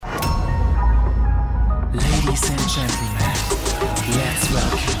Ladies and gentlemen, let's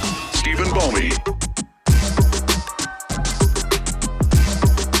welcome Stephen Bomey.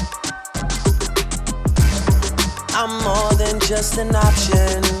 I'm more than just an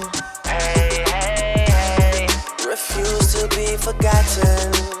option. Hey, hey, hey. Refuse to be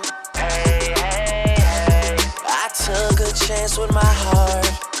forgotten. Hey, hey, hey. I took a chance with my heart.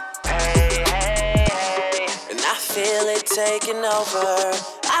 Hey, hey, hey. And I feel it taking over.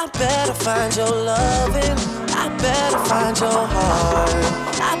 I better find your loving. I better find your heart.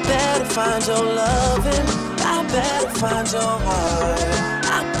 I better find your loving. I better find your heart.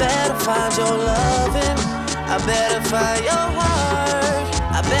 I better find your loving. I better find your heart.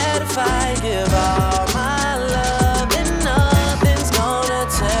 I better find, give all my love, and nothing's gonna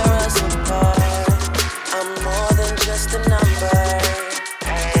tear us apart. I'm more than just a number.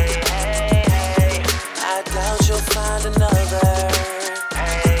 Hey, hey, hey. I doubt you'll find another.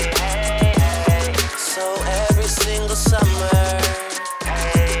 Hey, hey, hey. So every single summer,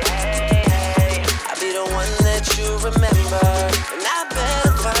 Hey, hey, hey. I'll be the one that you remember. And I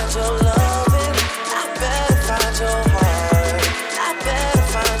better find your loving. I better find your heart. I better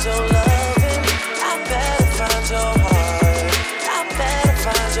find your loving. I better find your heart. I better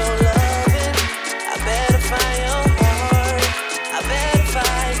find your loving. I better find your heart. I better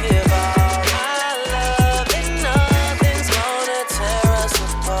find, give all my love, and nothing's gonna tear us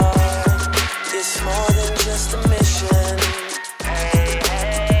apart. It's more than just a mission. Hey,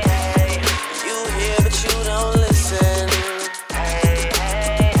 hey, hey. You hear but you don't listen. Hey,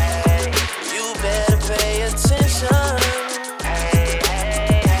 hey, hey. You better pay attention Hey,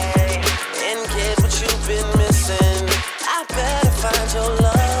 hey, hey. and get what you've been missing. I better find your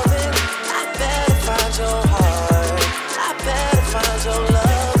loving. I better find your heart. I better find your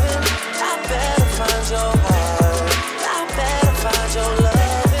loving. I better find your heart. I better find your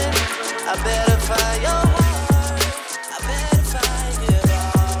loving. I better find your heart. I better find, give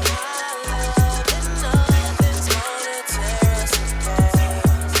all my love, and nothing's gonna tear us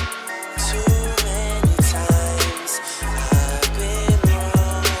apart. Too many times I've been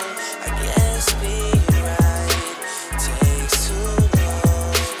wrong. I guess being right takes too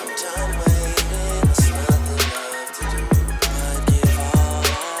long. I'm done waiting, there's nothing left to do but give all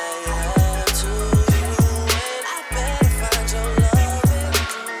I have to you. And I better find your loving.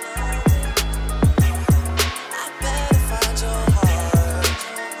 I better find your heart.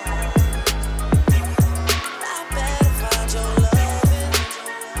 I better find your loving.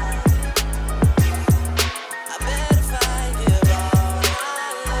 I better find, give all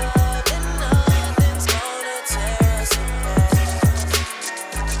my love, and nothing's gonna tear us apart.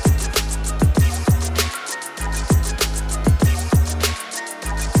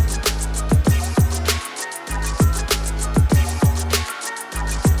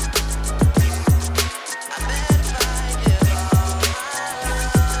 I better find, give all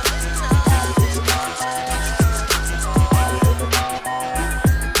my love, and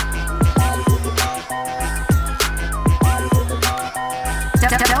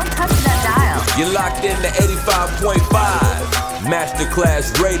Don't touch that dial. You're locked in to 85.5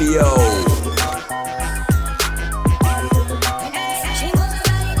 Masterclass Radio. She moves her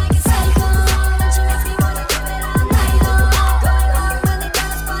body like a psycho. She makes me wanna do it all night long. Going hard when they got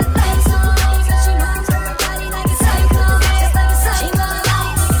the spotlights on. Cause she moves her body like a psycho, just like a psycho. She moves her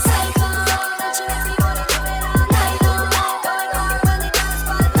body like a psycho. She makes me wanna do it all night long. Going hard when they got the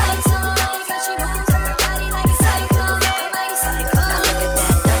spotlights on. Cause she moves her body like a psycho, like a psycho. Now look at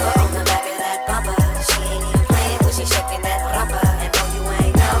that number on the back of that bumper. She ain't even playing when she shaking that rumper. And no, you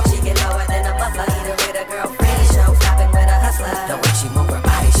ain't know she get lower than a buffer. Either with a girlfriend show, stopping with a hustler. The way she move her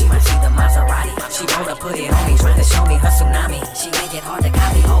body, she might see the Maserati. She wanna put it on me, trying to show me her tsunami. She make it hard to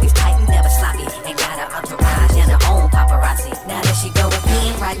copy, always tight and never sloppy. Ain't got her entourage and her own paparazzi. Now that she go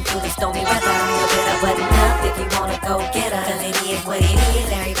again, riding through the stormy weather. You better button up if you wanna go get her. Cause it is what it is,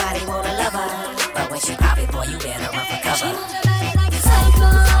 everybody wanna love her. But when she pop it, boy, you better run for cover. She moves her body like a psycho.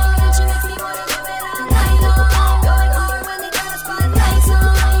 She makes me wanna do it all night long. Going hard when they got the spotlights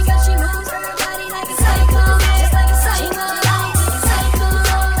on. Cause she moves her body like a psycho, just like a psycho. She moves her body like a psycho.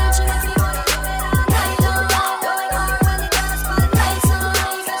 She makes me wanna do it all night long. Going hard when they got the spotlights on.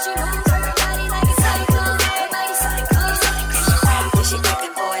 Cause she moves her body like a psycho, like a psycho. She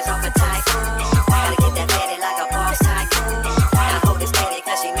taking boys off a tycoon. Gotta get that fatty like a boss tycoon. I hold it steady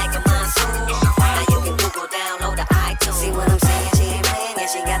cause she make a monsoon. Now you can Google download the iTunes. See what I'm saying? She ain't playing, yeah,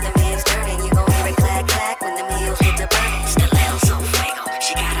 she got the man sturdy. You gon' hear it clack clack when them heels get to burning. Stiletto so fuego,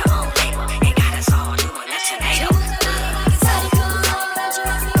 she got her own label. Ain't got us all doing that tornado. She moves her body like a psycho. She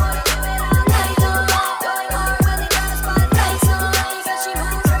makes me wanna do it all night long. Going hard when they got the spotlights on. Cause she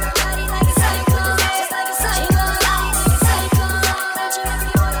moves her body like a psycho, just like a psycho. She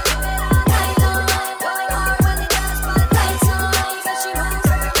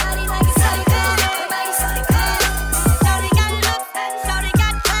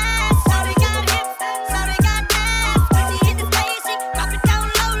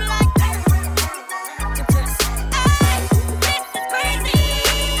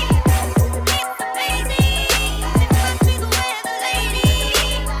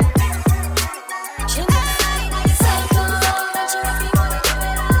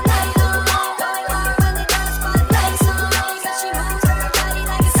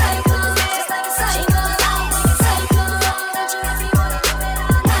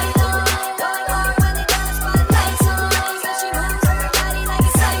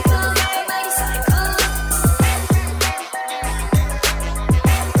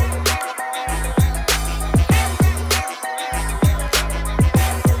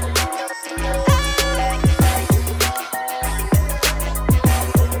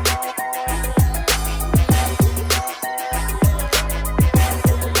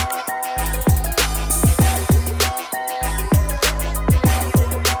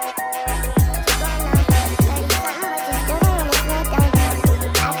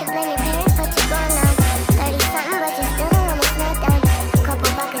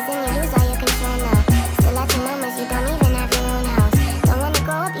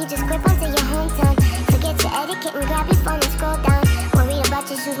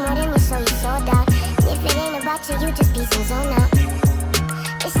truth more than you, so you sold out. And if it ain't about you, you just be some zone out.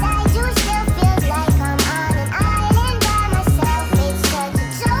 Beside you still feels like I'm on an island by myself. It's such a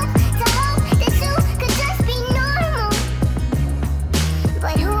joke to hope that you could just be normal.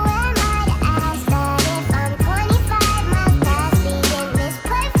 But who am I to ask that if I'm 25 miles past being this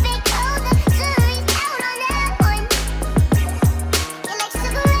perfect? Oh, the jury's out on that one. You're like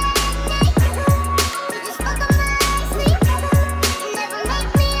sugar at night. You just fuck on my sleep. You never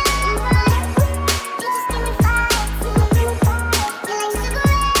make me unwind. You just give me five. You're like sugar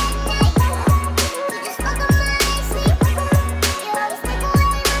at night. You just fuck on my sleep. You always take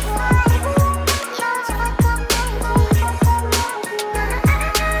away my pride. You always fuck up my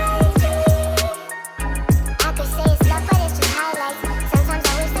I could say it's love, but it's just highlights. Sometimes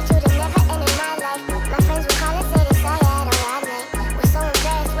I wish that you'd have never ended my life. My friends would call and say they saw you at a wild night. Was so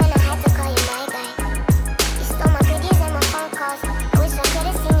embarrassed when I had to call you my guy. You stole my good years and my phone calls. I wish I could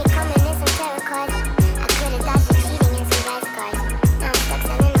have seen you coming in some tarot cards. I could have dodged the cheating and some bad scars. Now I'm stuck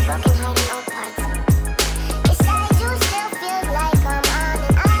selling a broken heart and old parts. Beside you still feels like I'm on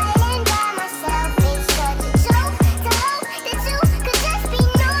an island by myself. It's such a joke to hope that you could just be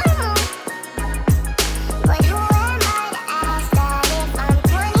normal. But who am I to ask that if I'm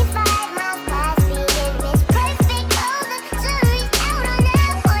 25 miles past being this perfect? Oh, the jury's out on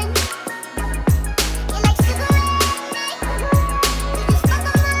that one. You're like sugar at night. You just fuck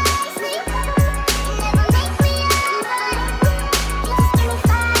on my sleep. You never make me unwind. You just give me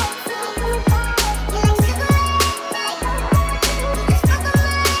five. You're like sugar at night. You just fuck on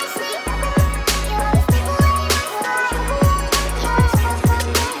my sleep. You always take away my pride. You always fuck up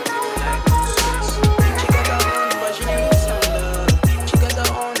my She got her own, but she needs some love. She got her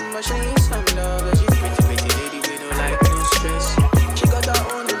own, but she needs some love. She's pretty, pretty lady with no like no stress. She got her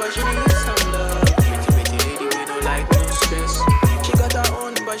own, but she needs some love. Pretty, pretty lady with no like no stress. She got her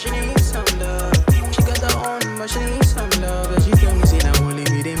own, but she needs some love. She got her own, but she needs some love. And she tell me say now only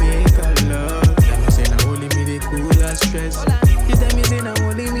me they make her love. Tell me say now only me they cool her stress. She tell me say now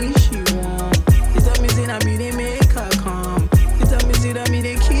only me she want. She tell me say now me they make her calm. She tell me say that me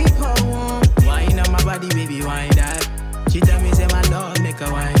they keep her warm. Wine on my body, baby, wine that. She tell me say my love make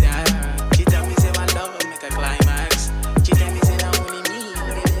her wine that. She tell me say my love make her climax. She tell me say now only me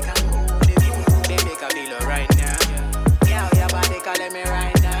they make her go. They make her feel alright now. Girl, your body calling me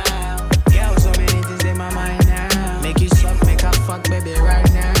right now. Girl, so many things in my mind now. Make you suck, make her fuck, baby,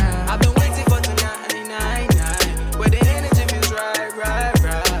 right now. I've been waiting for tonight, night, night. Where the energy feels right, right,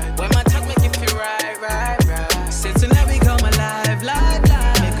 right. When my talk make you feel right, right, right. Say tonight we come alive, live,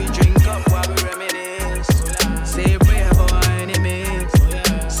 live. Make you drink up while we reminisce. Say a prayer for our enemies.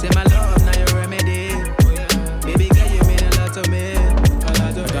 Say my love, now your remedy. Baby girl, you mean a lot to me.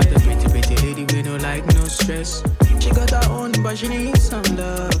 Got the pretty, pretty lady with no like, no stress. She got her own, but she needs some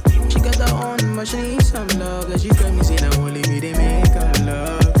love. She got her own, but she needs some love. That she tell me say now only me they make her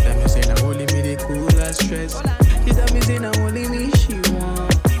love. Tell me say now only me they cool her stress. She tell me say now only me she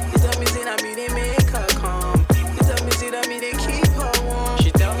want. She tell me say now me they make her calm. She tell me say that me they keep her warm.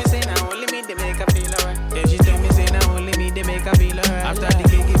 She tell me say now only me they make her feel alright. Yeah, she tell me say now only me they make her feel alright. After the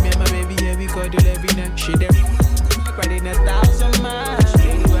cake, give me my baby, yeah, we cuddle every night. She there, riding 1,000 miles.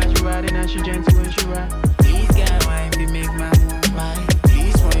 Lady, why she riding and she gentle when she ride. These guys wine, they make my move right.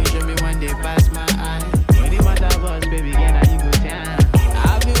 These one you show me when they pass my eye. When it matter was, baby, girl, now you go down.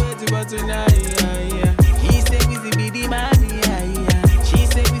 I've been waiting for tonight, yeah, yeah. She say we be the man, yeah, yeah. She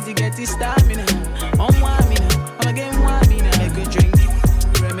say we get the stamina. On one me now, I'm again one me now. Make a drink,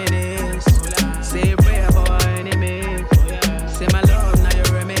 reminisce. Say a prayer for our enemies. Say my love, now your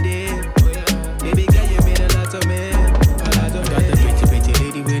remedy. Baby girl, you mean a lot to me. Got the pretty, pretty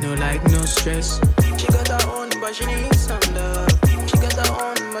lady with no like, no stress. She got her own, but she needs some love. She got her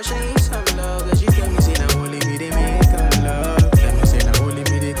own, but she needs some love. That she tell me say now only me they make her love. Tell me say now only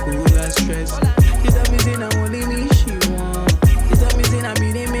me they cool her stress. She tell me say now only me she want. She tell me say now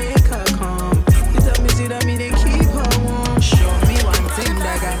me they make her calm. She tell me say that me they keep her warm. Show me one thing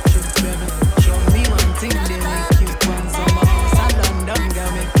that got you, baby. Show me one thing they make you want some more. Sad London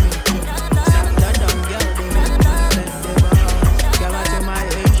girl make me cool. Sad London girl they make me let the ball. Give her to my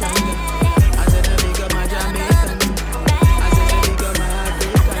Asian girl. I said I big up my Jamaican.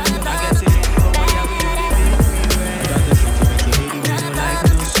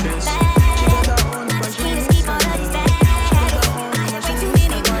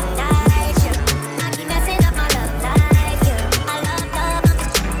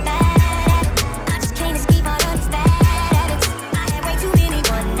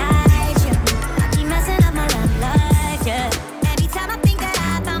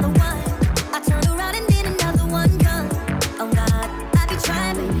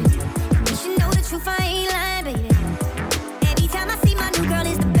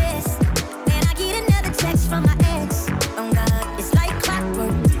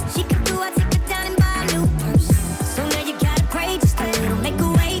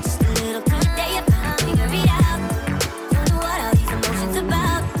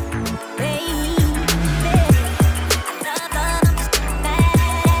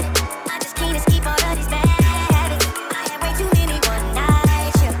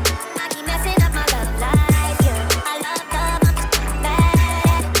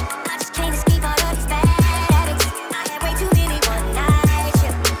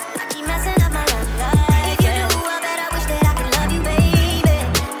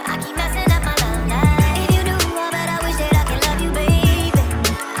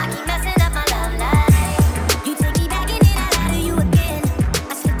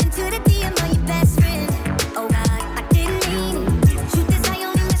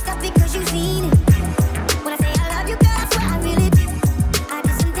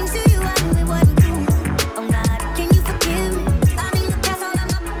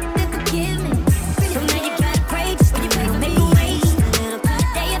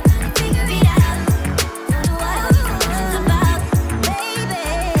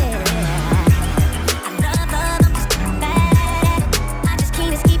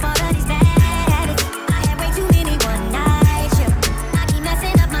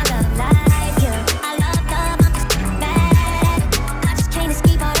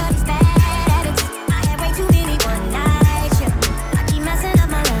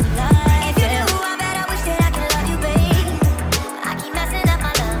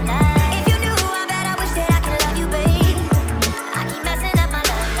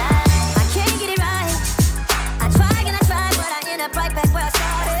 I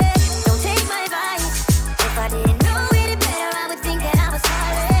started. Don't take my advice. If I didn't know any better, I would think that I was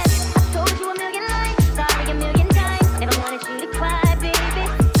heartless. I told you a million lies, sorry a million times. Never wanted you to cry, baby.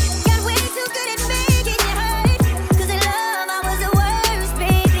 Got way too good at making you hurt. 'Cause in love I was the worst,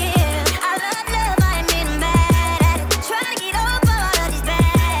 baby. I love love, I admit I'm bad at it. Trying to get over all of these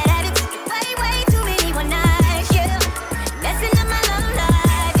bad habits. Way too many one nights, yeah. Messing up my love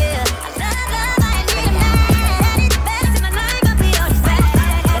life, yeah. I love love, I admit I'm bad at it. Best in my life, I beat all these bad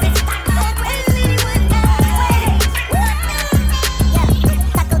habits. Way too many one nights. Yeah,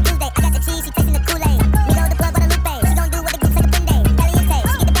 Taco Tuesday, I got the cheese, she tasting the Kool-Aid. We go to club with a Lupe, she gon' do what it gets like a Fendi. Caliente,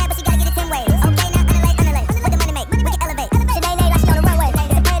 she get the bad, but she gotta get it 10 ways. Okay, now underlay, what the money make? We can elevate. Sinead, like she on the runway.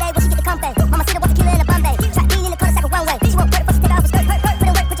 It's a payday when she get the comfort. Mama said it was tequila in a Bombay. Trap bean in the corner, sack of one way. She won't work, but she take off her skirt. Put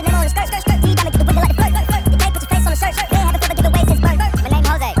in work, put your name on the skirt. You gotta get the window like the flirt. You can't put your face on the shirt. They haven't ever given away since birth. My name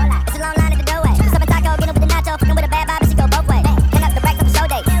Jose. It's a long line at the doorway. Serving taco, getting with the nacho, fucking with a bad vibe, and she go both ways. Hang up the racks up a show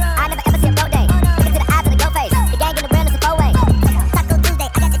day. I never ever see a broke day. Look into the eyes of the go face. The gang in the real is a four-way. Taco Tuesday,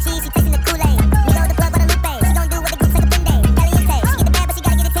 I got the cheese, she tasting the Kool-Aid. We go to club with a Lupe, she gon' do what it gets like a Fendi. Caliente, she get the bad, but she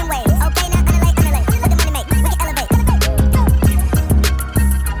gotta get it 10 ways. Okay, now underlay, what the money make? We can elevate.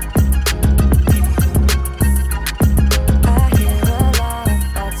 I hear a lot of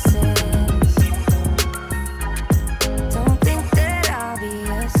Don't think that I'll be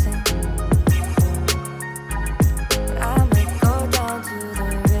a saint, but I might go down to the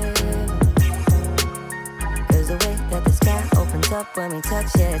river. 'Cause the way that the sky opens up when we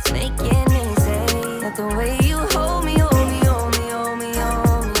touch it, it's making me say that the way you hold me, hold me, hold me, hold me,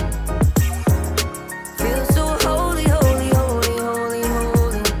 hold me, feels so holy, holy, holy, holy,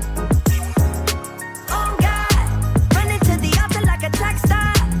 holy. Oh God, running to the altar like a track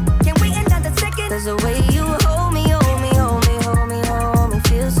star. Can't wait another second. 'Cause the way you hold me, hold me, hold me, hold me, hold me,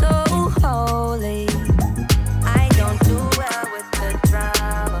 feels so holy. I don't do well with the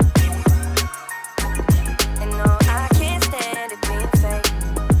drama, and no, I can't stand it being fake.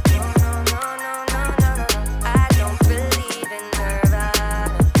 No, no, no, no, no, no, no, no. I don't believe in Nirvana,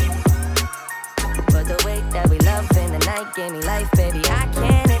 but the way that we love in the night gave me life, baby. I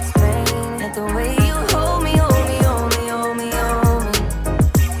can't explain it. The way you hold me, hold me, hold me, hold me, hold me,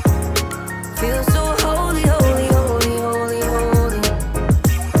 feels so holy, holy, holy, holy, holy.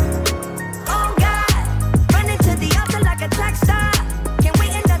 Oh God, running to the altar like a track star. Can't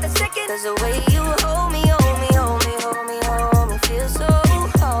wait another second. 'Cause the way you hold me, hold me, hold me, hold me, hold me, feels so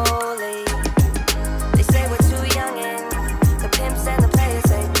holy. They say we're too young and the pimps and the players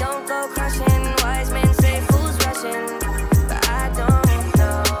say don't go crushing. Wise men say fools rushing, but I don't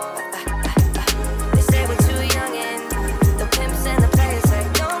know. They say we're too young and the pimps and the players say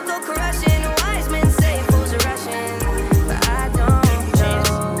don't go crushing. Wise men say fools are rushing, but I don't know.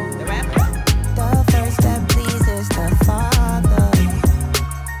 The first that pleases the Father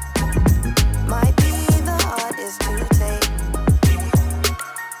might be the hardest to take.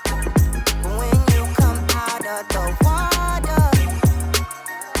 But when you come out of the water,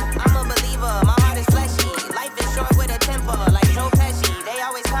 I'm a believer, my heart is fleshy. Life is short with a temper, like Joe Pesci. They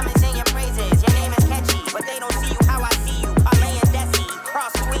always come and sing your praises, your name is catchy, but they don't see you how I see you. Parlay and Desi,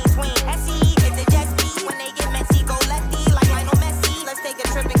 cross tween, Hesse. If the jet ski, when they get messy, go lefty, like Lionel Messi. Let's take a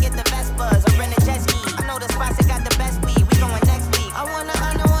trip and get the Vespas or rent a jet ski. I know the spots that got the best weed, we going next week. I wanna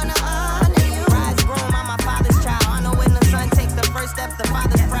honor you. Rise groom, I'm my father's child. I know when the son takes the first step, the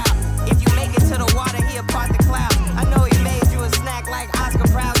father's proud. If you make it to the water, he'll part the clouds. I know he made you a snack like Oscar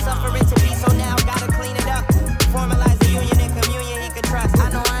Proud. Suffer it to be so now, gotta clean it up. Formalize the union and communion he could trust. I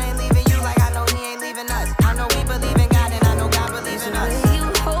know I ain't leaving you like I know he ain't leaving us. I know we believe in God and I know God believes in The us. way you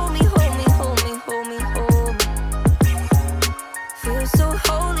hold me, hold me, hold me, hold me, hold me, feels so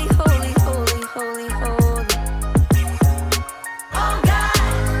holy, holy, holy, holy, holy. Oh God,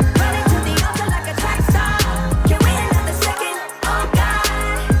 running to the altar like a track star. Can't wait another second. Oh God,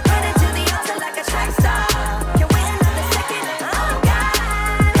 running to the altar like a track star. Can't wait another second. Oh God,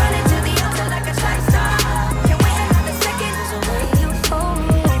 running to the altar like a track star. Can't wait another second. The way you hold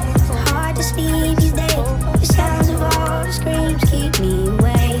me, Hard to speak these days. The sounds of all the screams keep me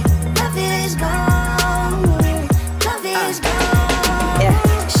away. Love is gone. Love is gone. Yeah,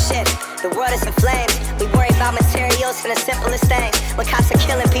 shit, the world is in flames. We worry about materials and the simplest things. When cops are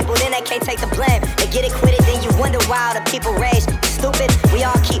killing people, then they can't take the blame. They get acquitted, then you wonder why all the people rage. Stupid, we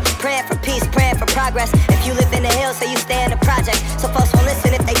all keep praying for peace, praying for progress. If you live in the hills, so you stay in the project. So folks won't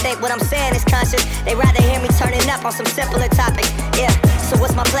listen if they think what I'm saying is conscious. They rather hear me turning up on some simpler topics. Yeah, so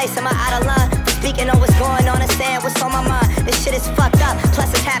what's my place? Am I out of line? For speaking on what's going on and saying what's on my mind. This shit is fucked up, plus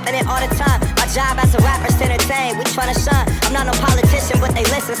it's happening all the time. My job as a rapper's to entertain. We tryna shine. I'm not no politician, but they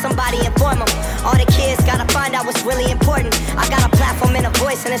listen. Somebody inform them. All the kids gotta find out what's really important. I got a platform and a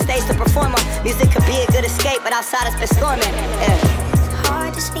voice and a stage to perform on. Music could be a good escape, but outside it's been storming. Yeah. It's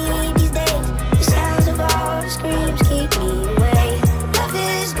hard to sleep these days. The sounds of all the screams keep me awake. Love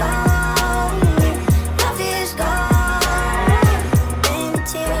is gone. Love is gone.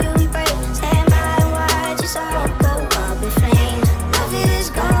 Until we break, stand by and watch us all go up in flames. Love is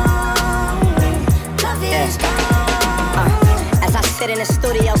gone. Love is gone. As I sit in the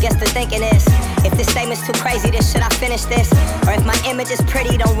studio, guess the thinking is, if this statement's too crazy, then should I finish this? Or if my image is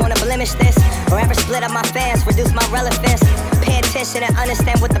pretty, don't wanna blemish this? Or ever split up my fans, reduce my relevance? Pay attention and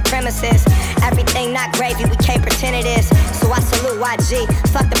understand what the premise is. Everything not gravy, we can't pretend it is. So I salute YG,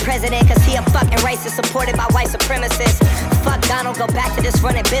 fuck the president, cause he a fucking racist supported by white supremacists. Fuck Donald, go back to just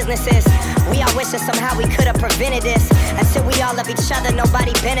running businesses. We all wishing somehow we could've prevented this. Until we all love each other,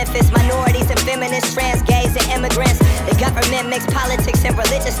 nobody benefits. Minorities and feminists, trans, gays and immigrants. The government makes politics and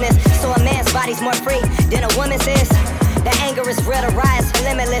religiousness, so a man's body's more free than a woman's is. The anger is real, the riots are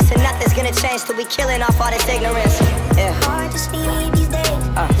limitless, and nothing's gonna change till we killing off all this ignorance. Yeah. Hard to sleep these days.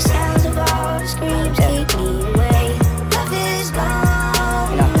 The sounds of all the screams keep me awake. Love is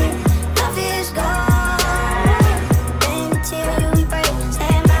gone. Love is gone. Until we break,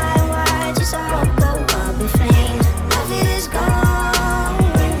 stand by and watch us all go up in flames. Love is gone.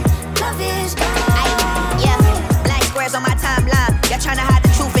 Love is gone. Yeah, black squares on my timeline. Y'all tryna hide the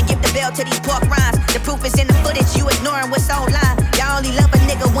truth and give the bell to these pork rhymes. The proof is in the footage, you ignoring what's online. Y'all only love a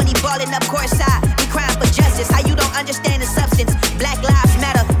nigga when he ballin' up courtside. We crying for justice, how you don't understand the substance? Black lives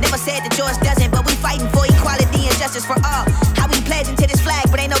matter, never said that yours doesn't, but we fighting for equality and justice for all. How we pledging to this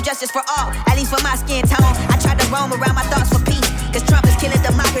flag, but ain't no justice for all. At least for my skin tone, I tried to roam around my thoughts for peace. Cause Trump is killing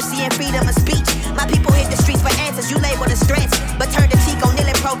democracy and freedom of speech. My people hit the streets for answers, you labeled as threats, but turn the cheek on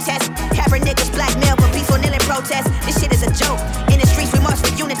kneeling protest. Kaepernick blackmail for peaceful kneeling protest. This shit is a joke. In the streets we march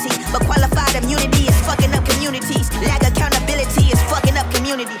for unity, but qualified immunity is fucking up communities. Lack accountability is fucking up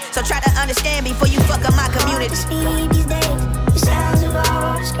community. So try to understand before you fuck up my community. Sleep these days. The sounds of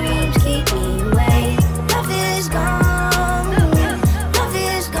all the screams keep me awake. Love is gone. Love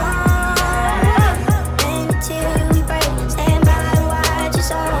is gone. Until we break, stand by and watch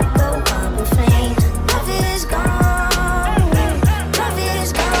us all go up in flames. Love is gone. Love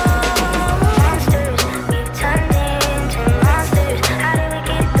is gone. Monsters, we've turned into monsters. How did we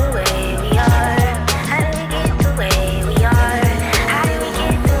get the way we are? How did we get the way we are? How did we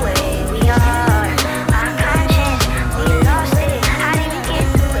get the way we are? Our conscience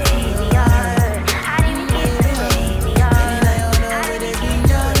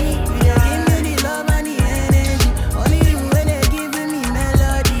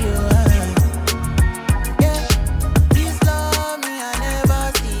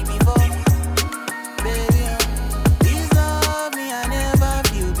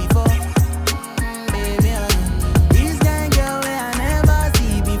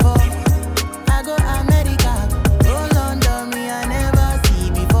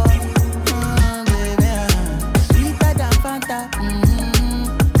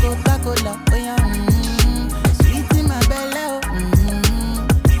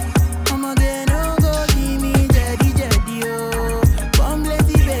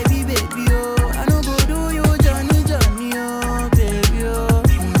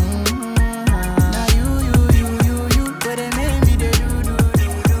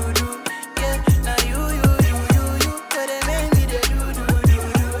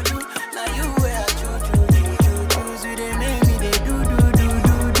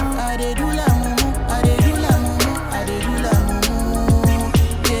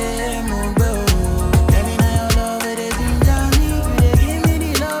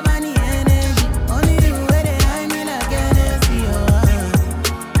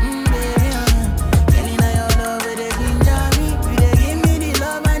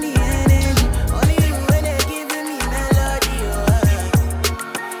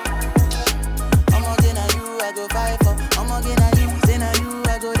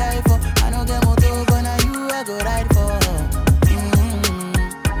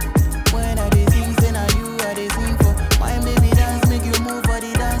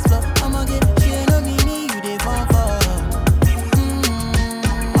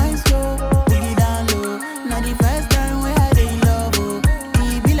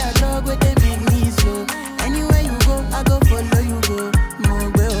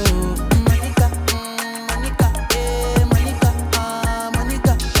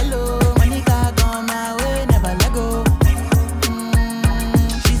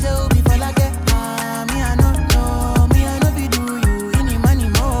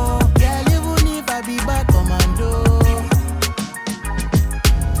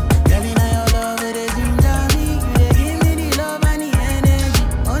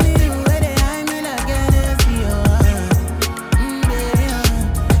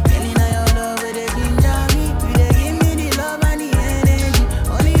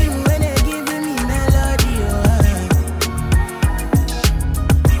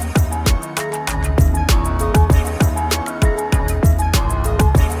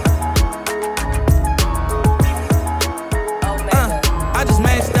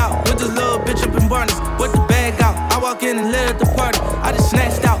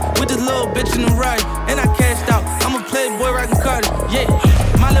with this little bitch in the ride. And I cashed out, I'm a playboy rockin' Cardi, yeah.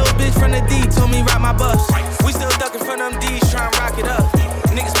 My little bitch from the D told me ride my bus. We still duckin' from them D's, tryin' rock it up.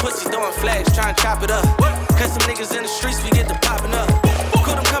 Niggas pussy throwing flags, tryin' chop it up. Cause some niggas in the streets, we get to poppin' up.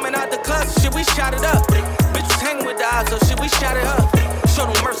 Cool them coming out the club, so shit, we shot it up. Bitch was hanging with the odds, so shit, we shot it up. Show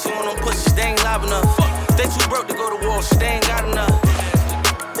them mercy on them pussies, they ain't live enough. They too broke to go to war, shit, they ain't got enough.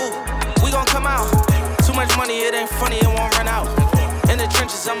 Ooh, we gon' come out. Too much money, it ain't funny, it won't run out. In the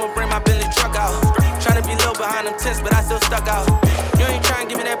trenches, I'ma bring my Bentley truck out. Tryna be low behind them tents, but I still stuck out. You ain't tryna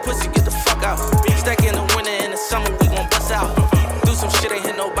give me that pussy, get the fuck out. Stack in the winter, in the summer, we gon' bust out. Do some shit, ain't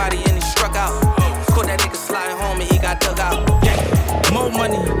hit nobody, and he struck out. Caught that nigga sliding home, and he got dug out. Yeah. More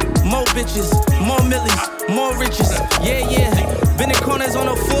money, more bitches, more millies, more riches. Yeah, yeah. Been in corners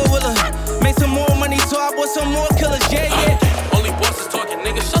on a four-wheeler. Made some more money, so I bought some more killers. Yeah, yeah. Only bosses talking,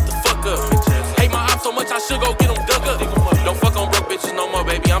 nigga, shut the fuck up. Hate my ops so much, I should go get them dug up. Don't fuck on broke bitches no more,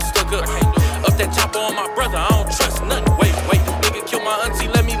 baby, I'm stuck up. Up that chopper on my brother, I don't trust nothing. Wait, nigga, kill my auntie,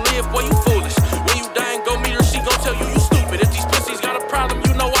 let me live, boy, you foolish. When you die and go meet her, she gon' tell you stupid. If these pussies got a problem,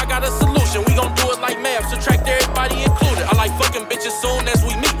 you know I got a solution. We gon' do it like math, subtract everybody included. I like fucking bitches soon as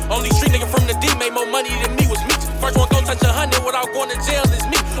we meet. Only street nigga from the D made more money than me was me. First one gon' touch 100 without going to jail is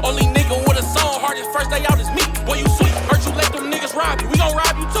me. Only nigga with a song, hardest first day out is me. Boy, you sweet, hurt you, let them niggas rob you. We gon'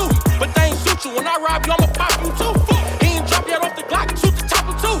 rob you too, but they ain't shoot you. When I rob you, I'ma pop you too. He ain't drop yet off the Glock, shoot the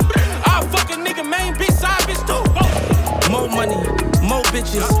chopper too. I'll fuck a nigga, main bitch, side bitch too. More money, more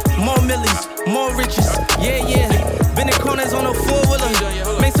bitches, more millies, more riches. Yeah, yeah. Been in corners on a four-wheeler.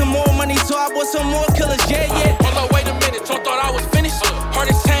 Made some more money, so I bought some more killers. Yeah, yeah. Hold up, wait a minute, Trump thought I was finished.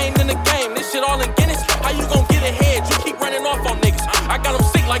 Hardest chain in the game, this shit all in Guinness. How you gon' get ahead? You keep running off on niggas. I got them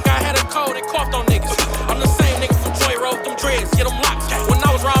sick like I had a cold and coughed on niggas. I'm the same nigga from Joy Road, them dreads, get them locked. When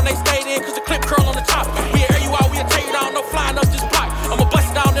I was around, they stayed in, cause the clip curl on the top. We'll air you out, we'll tear you down, no flying up this block. I'ma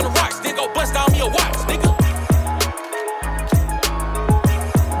bust down in the rocks, then go bust down me a watch, nigga.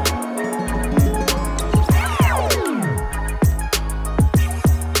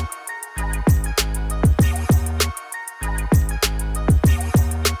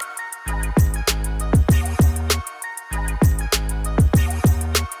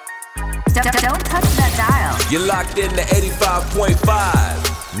 Don't touch that dial. You're locked in to 85.5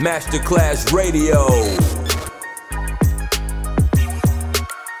 Masterclass Radio.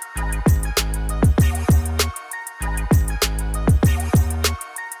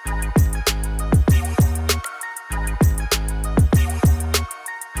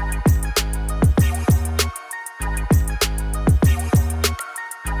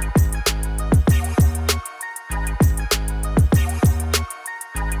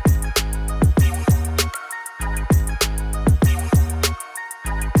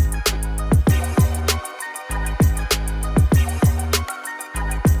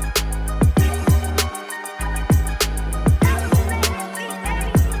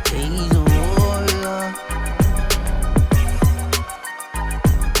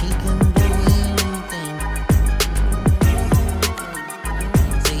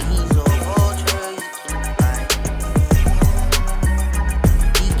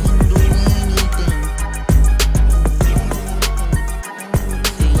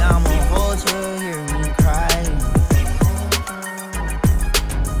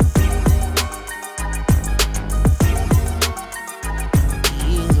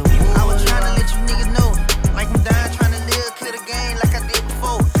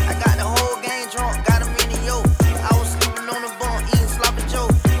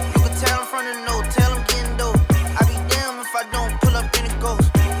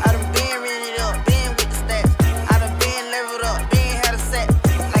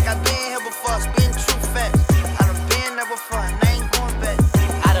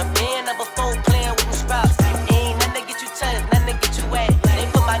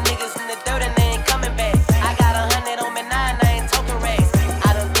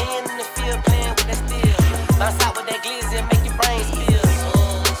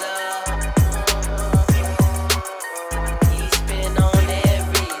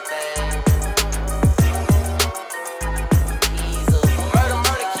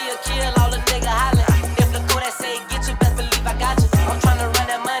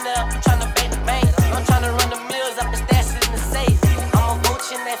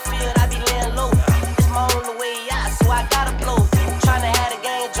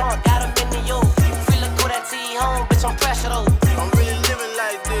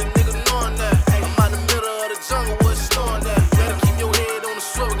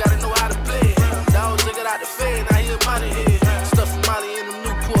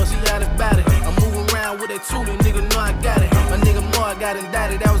 got it, nigga know I got it. My nigga more I got than daddy.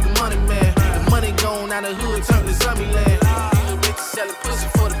 daddy, that was the money man. The money gone out the hood, turned to zombie land. These little bitches selling pussy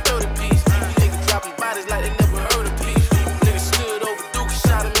for the 30 piece. These niggas dropping bodies like they never heard a piece. Niggas stood over Duke and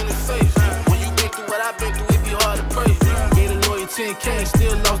shot him in the face. When you been through what I've been through, it be hard to pray. Gave a lawyer 10K and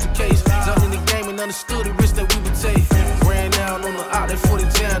still lost the case. Jumped in the game and understood the risk that we would take. Ran down on the out, that 40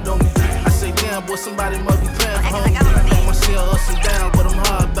 jammed on me. I say, damn, boy, somebody must be playing for home. Make myself ups and down, but I'm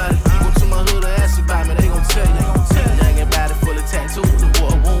hard about it. Go to my hood and ask about me, they gon' tell you. Young and body full of tattoos, the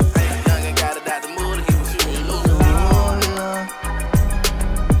war wound. Young and got it out the mud, he was feeling loose.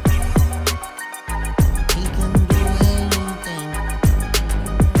 He can do anything.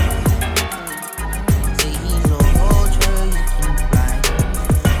 Say he's a vulture, he can fly.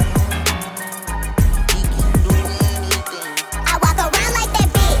 He can do anything. I walk around like that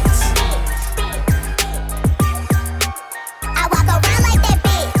bitch. I walk around like that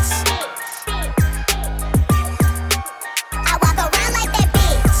bitch. I walk around like that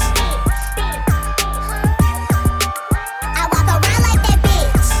bitch. I walk around like that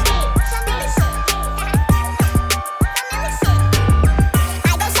bitch.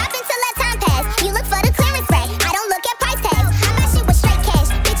 I go shopping till that time pass. You look for the clearance rack. I don't look at price tags. My shit was straight cash.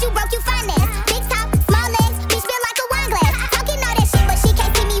 Bitch, you broke, you finance. Big top, small legs. Bitch, feel like a wine glass. Talking all that shit, but she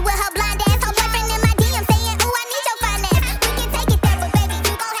can't see me with her blind ass. Her boyfriend in my DM saying, ooh, I need your finance. We can take it there, but baby,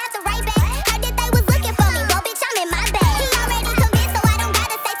 you gon' have to write back. Heard that they was looking for me. Well, bitch, I'm in my bag. He already convinced, so I don't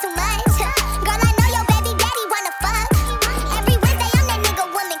gotta say too much. Girl, I know your baby daddy wanna fuck. Every Wednesday, I'm that nigga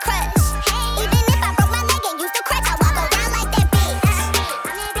woman crush. Even if I broke my leg and used to crutch, I walk around like that bitch.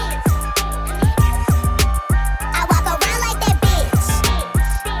 I walk around like that bitch.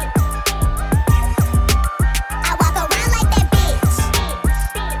 I walk around like that bitch.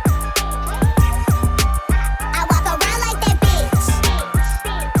 I walk around like that bitch.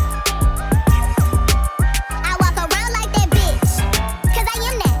 I walk around like that bitch. 'Cause I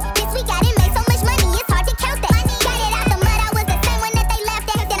am that. This week I done made so much money, it's hard to count that. Got it out the mud, I was the same one that they laughed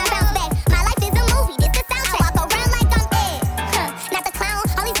at. Then I bounced back. My life is a movie, this the soundtrack. I walk around like I'm Ed. Not the clown,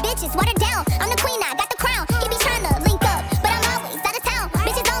 all these bitches watered down. I'm the queen, I got the crown. He be tryna link up, but I'm always out of town.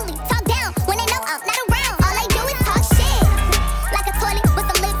 Bitches only talk down when they know I'm not around. All they do is talk shit. Like a toilet with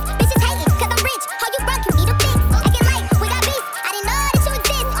some lips. Bitches hating 'cause I'm rich. Oh, you broke, you need a fix. Acting like we got beef. I didn't know that you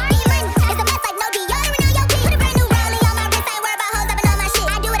exist. Being money is a mess like no deodorant on your dick. Put a brand new rollie on my wrist. I ain't worried about hoes up and on my shit.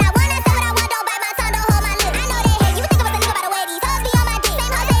 I do what I want, I say what I want. Don't bite my tongue, don't hold my lip. I know they hate you. Think I was a nigga by the way these hoes be on my dick.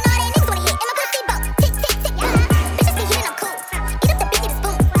 Same hoes ain't all they niggas wanna hit. In my pussy boat. Tick, tick, tick. Bitches see hitting, I'm cool. Get up the bitch, get a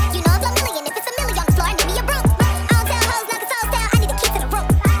spoon. You know it's a million. If it's a million on the floor, give me a broom. I don't tell hoes, knock a soul tell. I need the key to the room.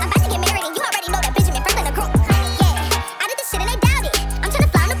 I'm about to get married and you already know that Benjamin Franklin the group. Yeah, I did this shit and they doubt it. I'm tryna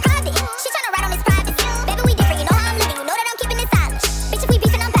fly on the private. She tryna ride on this private. Baby, we different. You know how I'm living. You know that I'm keeping it silent. Bitch, if we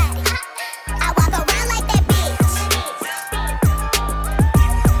beefing, I'm bad. I walk around like that bitch.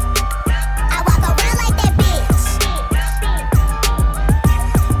 I walk around like that bitch.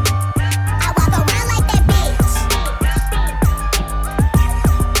 I walk around like that bitch.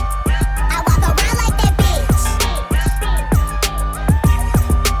 I walk around like that bitch.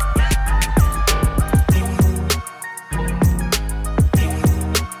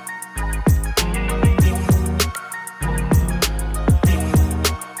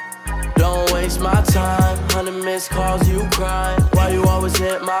 Don't waste my time. 100 missed calls, you crying. Why you always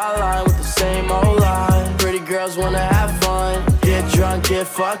hit my line with the same old line? Pretty girls wanna have fun. Get drunk, get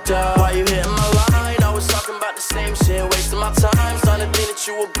fucked up. Why you hitting my line? Always talking about the same shit, wasting my time. Starting to think that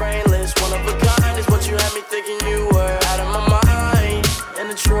you were brainless. One of a kind is what you had me thinking you were. Out of my mind, and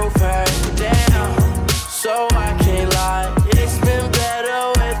the truth hurt. Damn, so I can't lie. It's been better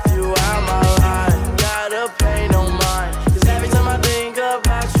with you out my life. Gotta pay no mind, 'cause every time I think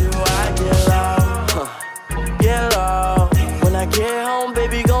about you, I get low. Get low. When I get home,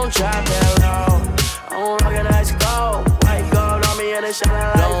 baby, gon' drop that low. I don't like a nice gold. White gold on me and it shining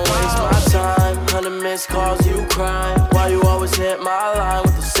like don't waste my time. 100 missed calls, you crying. Why you always hit my line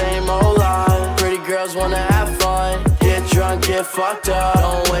with the same old line? Pretty girls wanna have fun. Get drunk, get fucked up.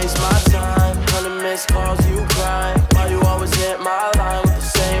 Don't waste my time. 100 missed calls, you crying. Why you always hit my line with the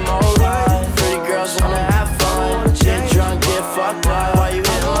same old line? Pretty girls wanna have fun. Get drunk, get fucked up. Why you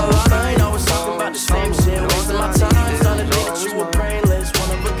hitting my line? Always talking about the same shit, wasting my time. Starting to think that you were brainless.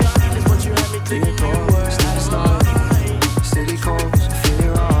 One of a kind is what you had me thinking you were. City calls, feel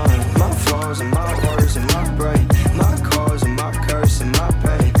it wrong. My flaws and my words and my brain. My cause and my curse and my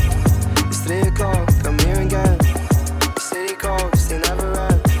pain. It's 3 o'clock, I'm here again. City calls, they never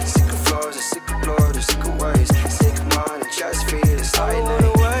end. Sick of flaws and sick of blood and sick of ways. Sick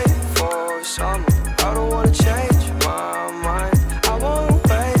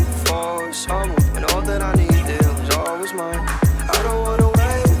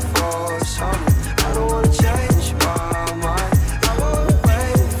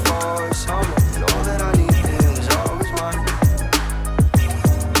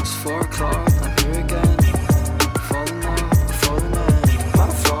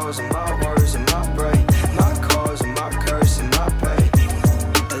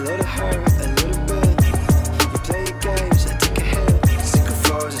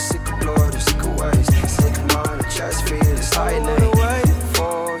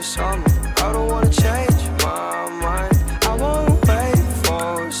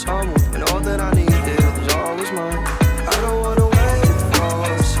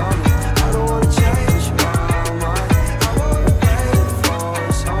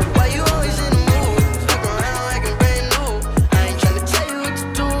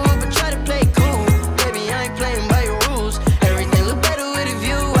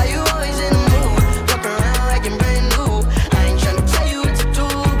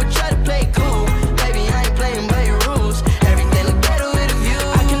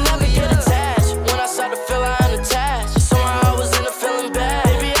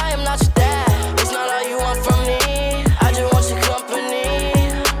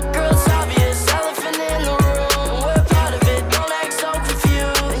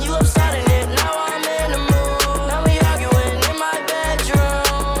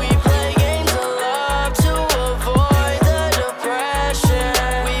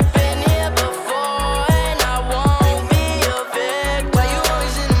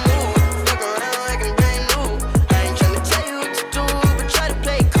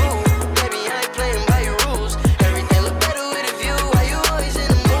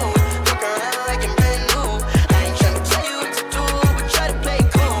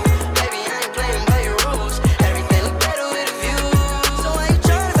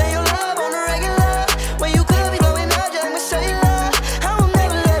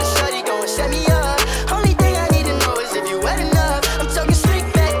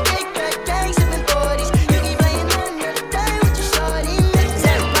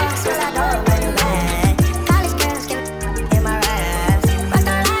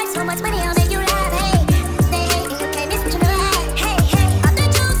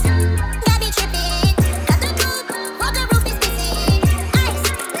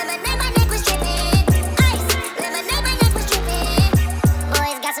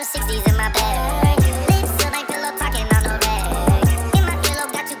some 60s in my bag. Lips still ain't pillow talking on no rag. In my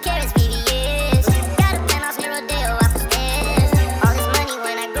pillow got 2 carats, VVS. Got a penthouse near Rodeo off the stairs. All this money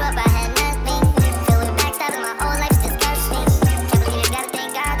when I grew up I had nothing. Filled with backstabbing, my whole life's disgusting. Can't believe it, gotta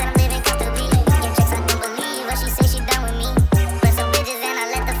thank God that I'm living comfortably. Get checks, I don't believe her, she say she done with me. Burn some bridges and I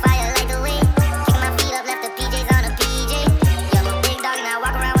let the fire light the way. Kicking my feet up, left the PJs on a PJ. Yeah, I'm a big dog and I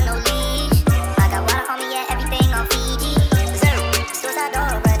walk around with no leash. I got water on me, yeah, everything on Fiji. Suicide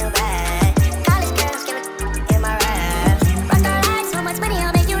door, brand new bag.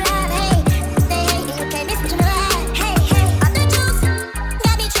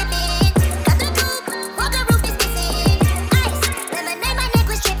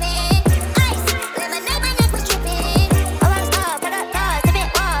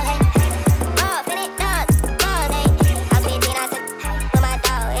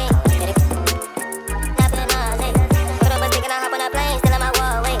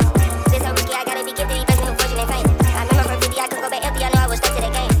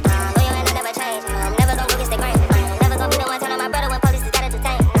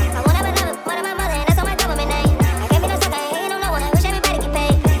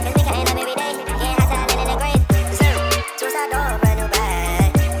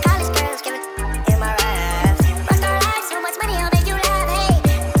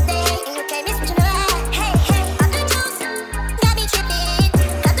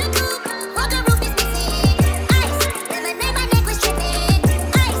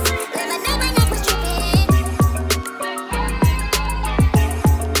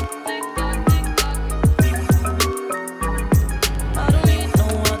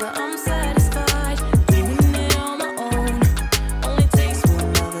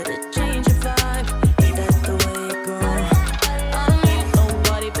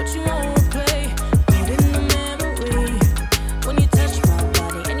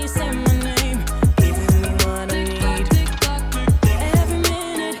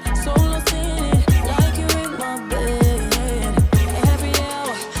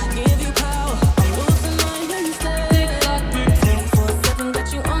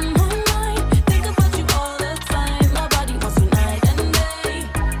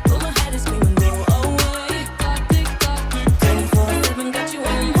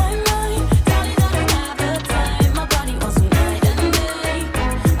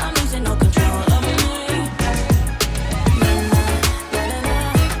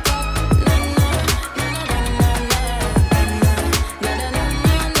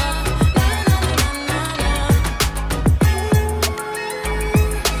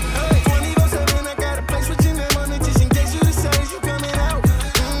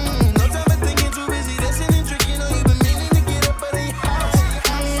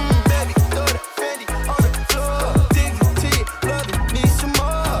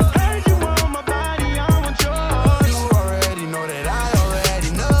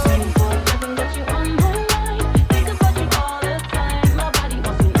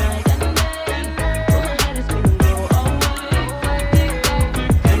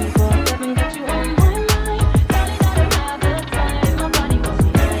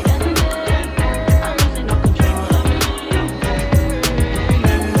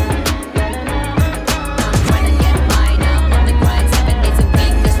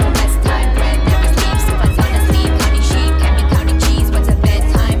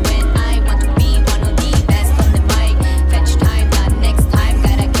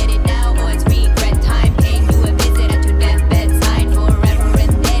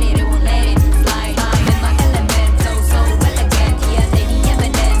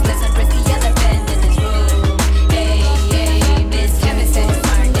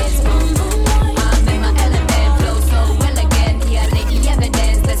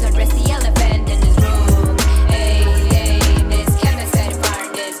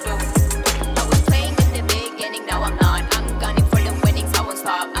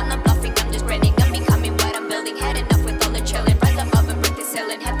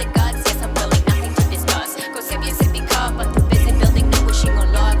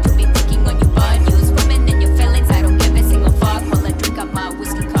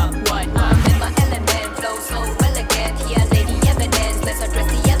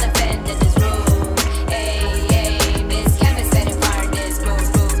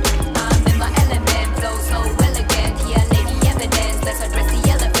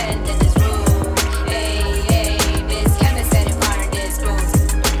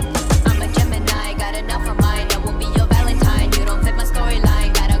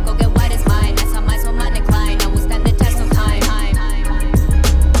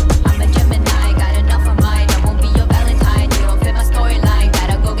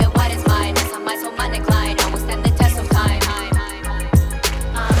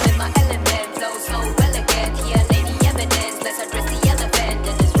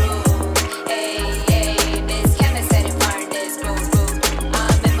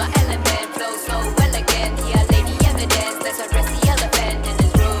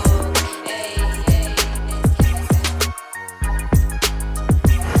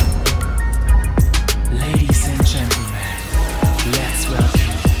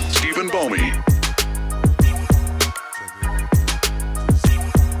 Bomi.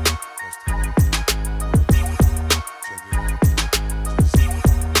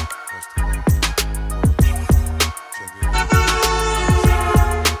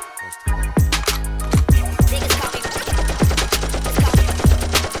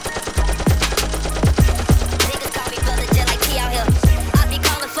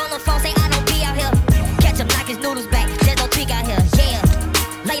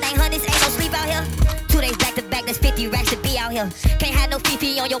 Can't have no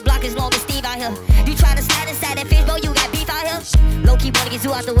Fifi on your block as long as Steve out here. You tryna slide inside that fish, bro, you got beef out here. Low key wanna get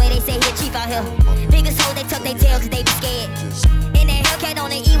you out the way, they say he a chief out here. Niggas hold they tuck their tail cause they be scared. In that Hellcat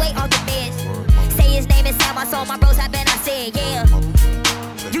on the E-way off the beds. Say his name inside my soul, my bros, I bet I said, yeah.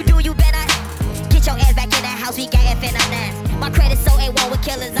 You do, you better. Get your ass back in that house, we got FN99s. My credit so A1 with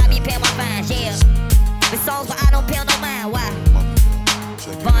killers, I be paying my fines, yeah. With songs but I don't pay no mind, why?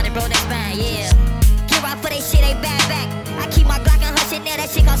 Bonded, bro, that's fine, yeah. Get right for they shit, they bad back. I keep my Glock and her shit there, that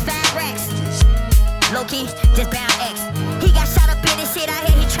shit cost 5 racks. Low key, just bound X. He got shot up in this shit out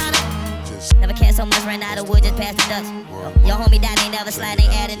here, he tryna. Never cared so much, ran out of wood, just past the ducks. Your homie died, ain't never slide, ain't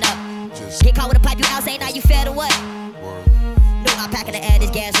adding up. Get caught with a pipe, you out, say now you fed or what? Knew I'm packing to add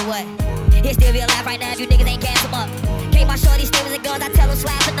this gas or what? He'll still be alive right now if you niggas ain't gas him up. Came my shorty, staples and guns, I tell them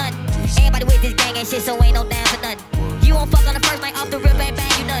slap for nothing. Everybody with this gang ain't shit, so ain't no damn for nothing. You won't fuck on the first night off the rip, ain't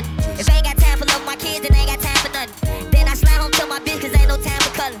bang you nothing. If I ain't got time for love my kids, then I ain't got time for nothing. Then I slide home to my bitch, cause ain't no time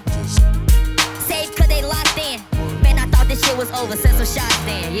for color. Safe cause they locked in. Man, I thought this shit was over, send some shots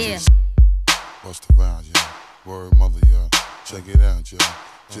then, yeah. Bust the vibes, yeah. Word mother, y'all. Check it out, y'all.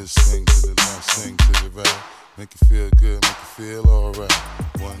 Just swing to the left, swing to the right. Make you feel good, make you feel alright.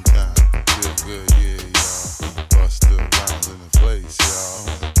 One time, feel good, yeah, y'all. Bust the rhymes in the place,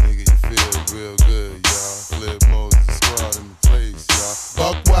 y'all. Nigga, you feel real good, y'all. Flip Moses squad in the place,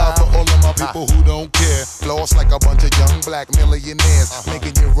 y'all. Buck wild for all of my people who don't care. Floss like a bunch of young black millionaires.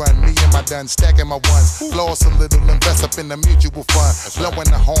 Making you run, me and my done stacking my ones. Floss a little, invest up in the mutual fund. Blowing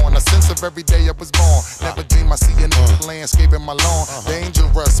the horn, a sense of every day I was born. Never dream I see another landscape in my lawn.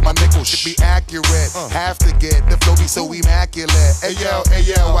 Dangerous, my nickel should be accurate. Have to get the flow be so immaculate. Hey yo,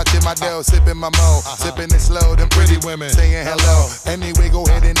 watching my dough, sipping my mo. Sipping it slow, them pretty women saying hello. Anyway, go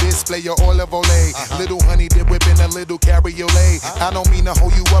ahead and display your olive olay. Little honey dip whipping a little cabriolet. I don't mean to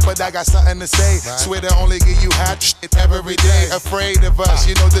hold you up, but I got something to say. Swear to only give you hot shit every day. Afraid of us,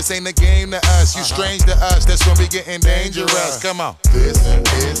 you know this ain't a game to us. You strange to us, that's when we getting dangerous. Come on. This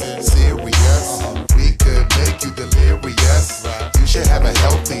is serious. We could make you delirious. You should have a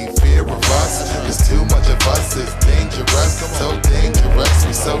healthy fear of us. Cause too much of us is dangerous. So dangerous,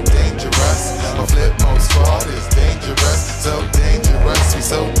 we so dangerous. My flip mode squad is dangerous. So dangerous, we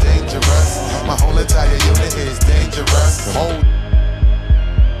so dangerous. My whole entire unit is dangerous. Hold.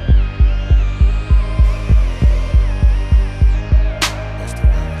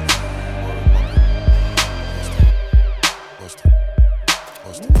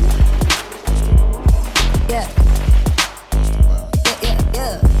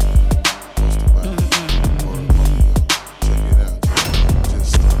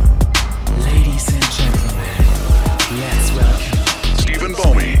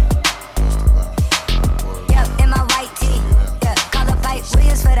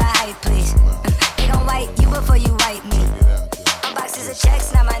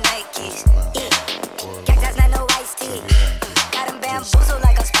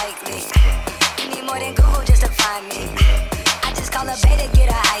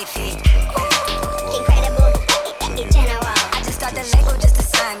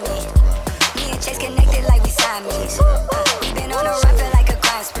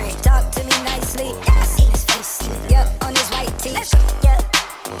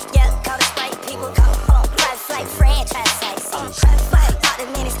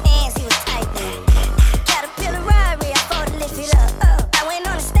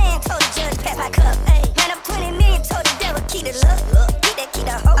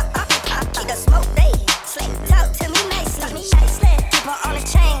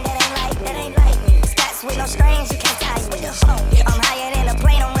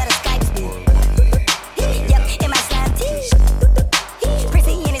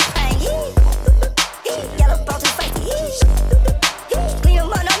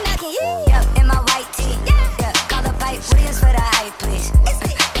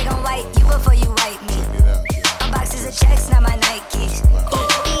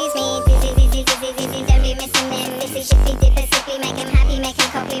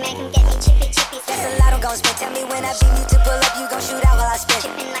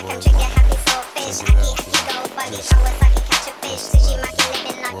 Fish, I can go buggy. Kawasaki catch a fish. Sushi, maki,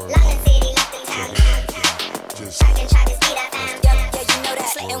 living like Lala.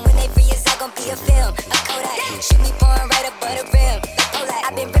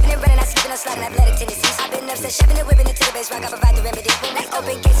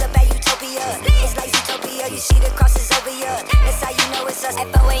 Open gates up at Utopia. It's like Utopia, you see the crosses over ya. That's how you know it's us.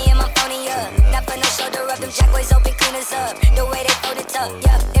 At 4 a.m. I'm phoning ya. Not for no shoulder up, them jack boys open cleaners up. The way they fold it up,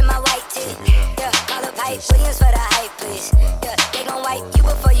 yeah, in my white tee. Yeah, call up hype, Williams for the hype, please. Yeah, they gon' wipe you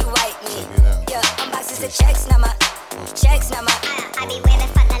before you wipe me. Yeah, unboxes the checks, now my checks, now my. I be waiting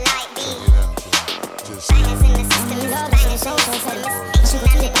for the light beat. Bangers in the system, it's bangers, so funny. Ain't you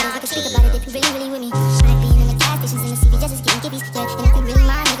mad at me? I can speak about it if you really, really with me. I be in the gas stations, in the CB, just getting gibbies. Yeah, and if you really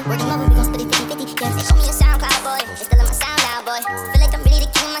mind, nigga, work them over, we gon' split it 50-50. Yeah, they call me a SoundCloud boy, they still in my sound now, boy. Feel like I'm really the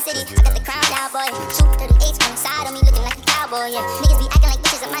king of my city, I got the crown now, boy. 238s on the side of me, looking like a cowboy, yeah. Niggas be acting like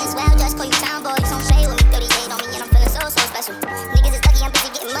bitches, I might as well just call you town boy. Don't play with me, 38 on me, and I'm feeling so, so special. Niggas is lucky I'm busy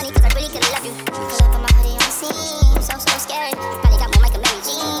getting money, cause I really could've left you. Pull up on my hoodie on the scene, so, so scary. Probably got more Michael Mary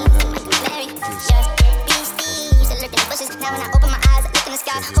jeans than Michael Mary, yeah. Now when I open my eyes, I look in the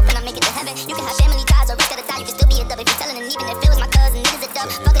sky, hoping I make it to heaven. You can have family ties or risk of the die, you can still be a dub if you're telling. And even if it was my cousin, niggas a dub,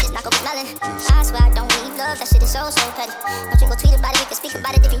 fuck it, just knock over smelling. I swear I don't need love, that shit is so, so petty. Don't you go tweet about it, we can speak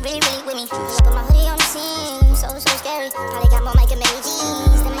about it if you really, really with me. Pull up with my hoodie on the scene, so, so scary. Probably got more Mike and Mary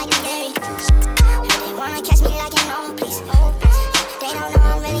jeans than Mike and Mary. They wanna catch me like an old piece, oh, they don't know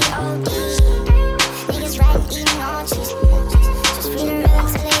I'm really OD. Niggas riding, eating all cheese. Just free the real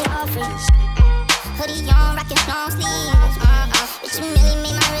until they all free. Hoodie on, rockin' long sleeves. Bitch, you really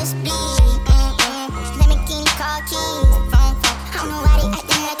made my wrist bleed. Lamborghini car keys. I don't know why they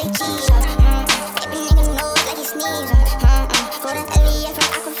actin' like they cheese. Every nigga knows like he sneeze. For the LEF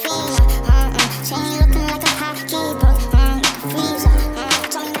from Aquafina. Chain looking like a hockey puck. Like a freezer.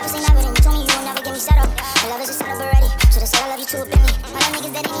 Told me never say never, then you told me you will never get me set up. My love is just set up already. Should've said I love you to a Bentley. All them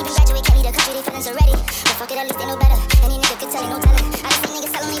niggas that didn't even graduate can't leave the country, they feelings already. But fuck it, at least they know better. Any nigga could tell you no telling. I just see niggas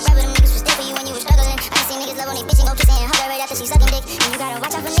tell me brother, them niggas was there for you when you were struggling. I just see niggas love on they bitch and go kissing and hug her right after she sucking dick. And you gotta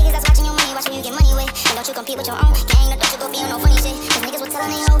watch out for niggas that's watching your money, watch who you get money with. And don't you compete with your own gang, no, don't you go be on no funny shit. Cause niggas was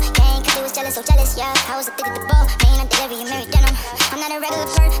telling they whole gang, cause they was jealous, so jealous, yeah. I was addicted to ball, man, I did every American denim. I'm not a regular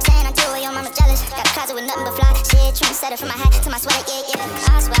person, I do it, your mama jealous. Got a closet with nothing but fly shit, trendsetter from my hat to my sweater, yeah,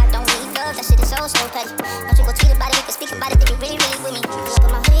 yeah. I swear I don't need love, that shit is so, so petty. Don't you go tweet about it, we can speak about it if you really, really with me. Pull up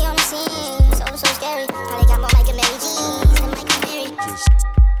with my hoodie on the scene, so, so scary. Probably got more Mike and Mary jeans than Mike and Mary.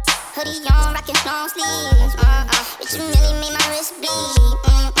 Hoodie on, rockin' long sleeves. Bitch, you really made my wrist bleed.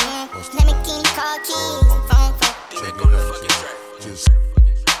 Lamborghini car keys. Check on the fucking track. Just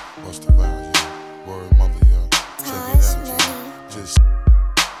bust the vibe, yeah. Word mother, yeah. Check it out, yeah. Just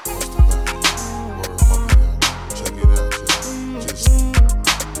bust the vibe, yeah. Word mother, yeah. Check it out, yeah. Just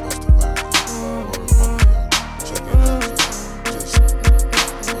bust the vibe, yeah. Word mother, yeah. Check it out, yeah. Just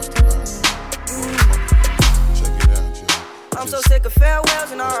bust the vibe, yeah. Word mother, yeah. Check it out, yeah. I'm so sick of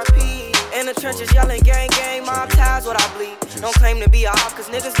farewells and RIP. In the trenches yelling gang gang, mob ties what I bleed. Don't claim to be a hawk cause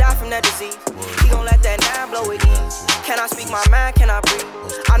niggas die from that disease. He gon' let that 9 blow with ease. Can I speak my mind, can I breathe?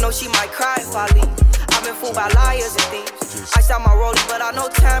 I know she might cry if I leave. I've been fooled by liars and thieves. I stop my rollie but I know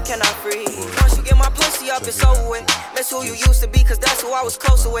time cannot freeze. Once you get my pussy up it's over with. Miss who you used to be cause that's who I was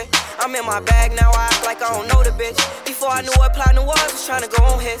closer with. I'm in my bag now, I act like I don't know the bitch. Before I knew what platinum was trying to go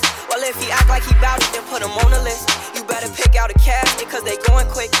on his. Well if he act like he bout it then put him on the list. You better pick out a casket cause they going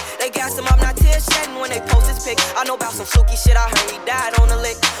quick. They gas him up, not tears shedding when they post his pic. I know about some fluky shit, I heard he died on the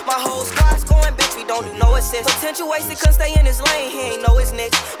lick. My whole squad's going, bitch, we don't do no assist. Potential wasted, couldn't stay in his lane, he ain't know his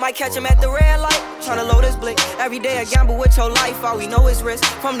niche. Might catch him at the red light, tryna load his blick. Every day I gamble with your life, all we know is risk.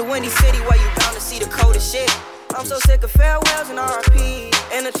 From the windy city where you bound to see the coldest shit. I'm so sick of farewells and RIP.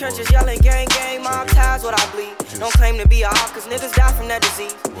 In the trenches yelling gang gang, mob ties what I bleed. Don't claim to be a hawk cause niggas die from that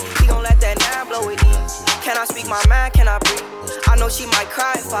disease. He gon' let that 9 blow with ease. Can I speak my mind, can I breathe? I know she might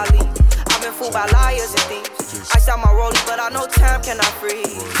cry if I leave. I've been fooled by liars and thieves. I stop my rollie, but I know time cannot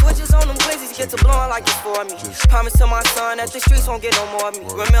freeze. Switches on them glizzies get to blowing like it's for me. Promise to my son that the streets won't get no more of me.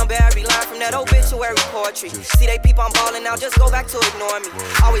 Remember every line from that obituary poetry. See they peep, I'm ballin' now, just go back to ignoring me.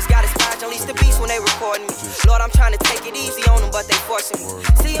 Always gotta scratch, unleash the beast when they recording me. Lord, I'm trying to take it easy on them, but they forcing me.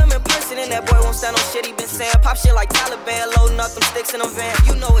 See him in prison and that boy won't stand on shit he been saying. Pop shit like Taliban, loading up them sticks in a van.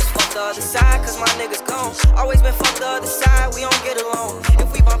 You know it's fuck the other side, cause my niggas gone. Always been fuck the other side, we don't get along. If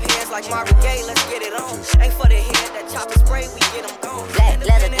we bump heads like Marvin Gaye, let's get it on. Ain't for the head, that chopper spray, we get them gone. Black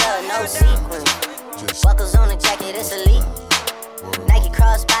leather glove, no sequin. Buckles on the jacket, it's elite. Nike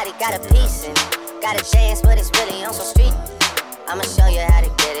crossbody, got a piece in. Gotta dance, but it's really on some street. I'ma show you how to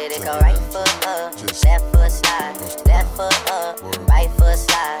get it. It go right foot up, left foot slide, left foot up, right foot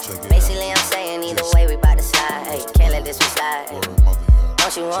slide. Basically, I'm saying either way, we bout to slide. Hey, can't let this one slide. Hey.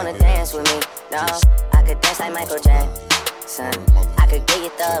 Don't you wanna dance with me? No, I could dance like Michael Jackson. I could get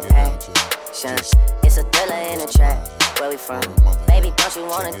you the passion. It's a thriller in the track. Where we from? Baby, don't you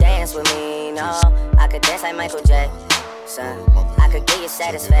wanna dance with me? No, I could dance like Michael Jackson. son. I could give you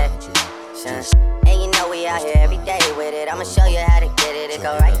satisfaction. And you know we out here every day with it. I'ma show you how to get it. It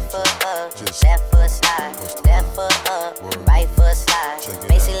go right foot up, left foot slide, left foot up, right foot slide.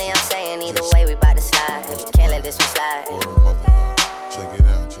 Basically, I'm saying either way we bout to slide. Can't let this one slide.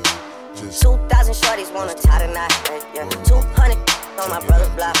 2,000 shorties wanna tie the knot. Yeah. 200 on my brother's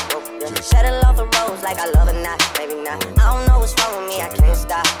block. Yeah. Settle off the roads like I love it, not, maybe not. I don't know what's wrong with me, I can't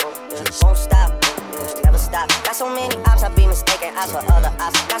stop. Yeah. Won't stop, never stop. Got so many ops, I be mistaken ops for other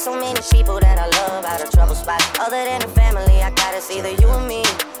ops. Got so many people that I love out of trouble spots. Other than the family, I got it's either you or me.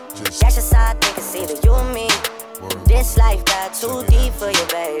 That's just how I think it's either you or me. This life got too deep for you,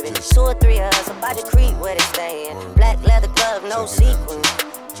 baby. 2 or 3 of us about to creep where they stayin'. Black leather glove, no sequin.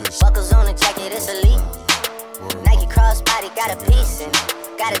 Buckles on the jacket, it's elite. Nike crossbody got a piece in.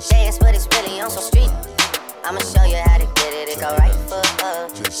 Gotta dance, but it's really on some street. I'ma show you how to get it. It go right foot up,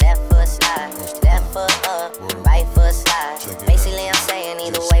 left foot slide, left foot up, right foot slide. Basically, I'm saying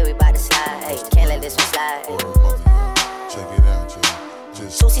either way we bout to slide. Hey, can't let this one slide.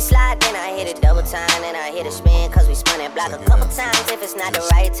 Sushi slide, then I hit it double time, then I hit a spin, cause we spun that block a couple times. If it's not the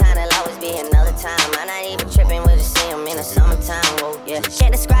right time, there'll always be another time. I'm not even tripping, we'll just see them in the summertime, whoa, yeah.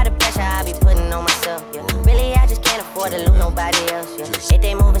 Can't describe the pressure I be putting on myself, yeah. Really, I just can't afford to lose nobody else, yeah. If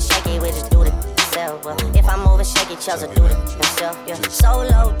they moving shaky, we just do it themselves, well. If I'm moving shaky, Chelsea do it himself, yeah.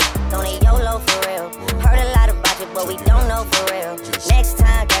 Solo, don't need YOLO for real. Heard a lot about you, but we don't know for real. Next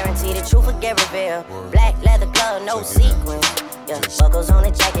time, guarantee the truth will get revealed. Black leather glove, no sequin. Yeah, buckles on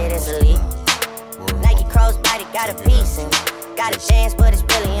the jacket, it's elite. Nike crossbody got a piece in. Gotta dance, but it's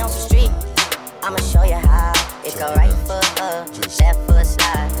really on some street. I'ma show you how. It go right foot up, left foot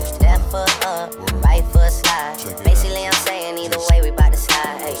slide, left foot up, right foot slide. Basically, I'm saying either way we bout to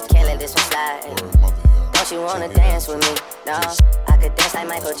slide. Hey, can't let this one slide. Hey. Don't you wanna dance with me? No, I could dance like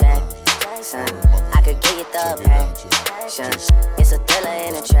Michael Jackson. I could give you the passion. It's a thriller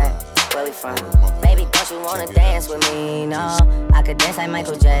in a track. Where we from? Baby, don't you wanna dance with me? No, I could dance like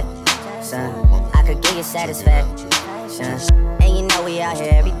Michael Jackson. I could give you satisfaction. And you know we out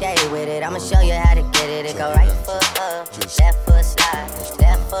here every day with it. I'ma show you how to get it. It go right foot up, left foot slide,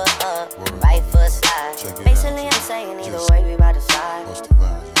 left foot up, right foot slide. Basically, I'm saying either way we bout to slide.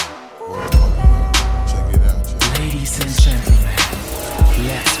 Ladies and gentlemen,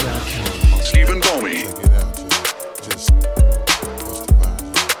 let's welcome Stephen Bomey.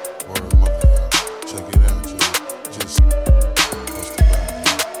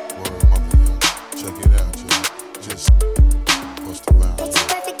 Picture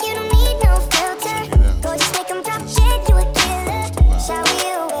perfect, you don't need no filter. Gorgeous, make 'em drop dead, you a killer. Shall we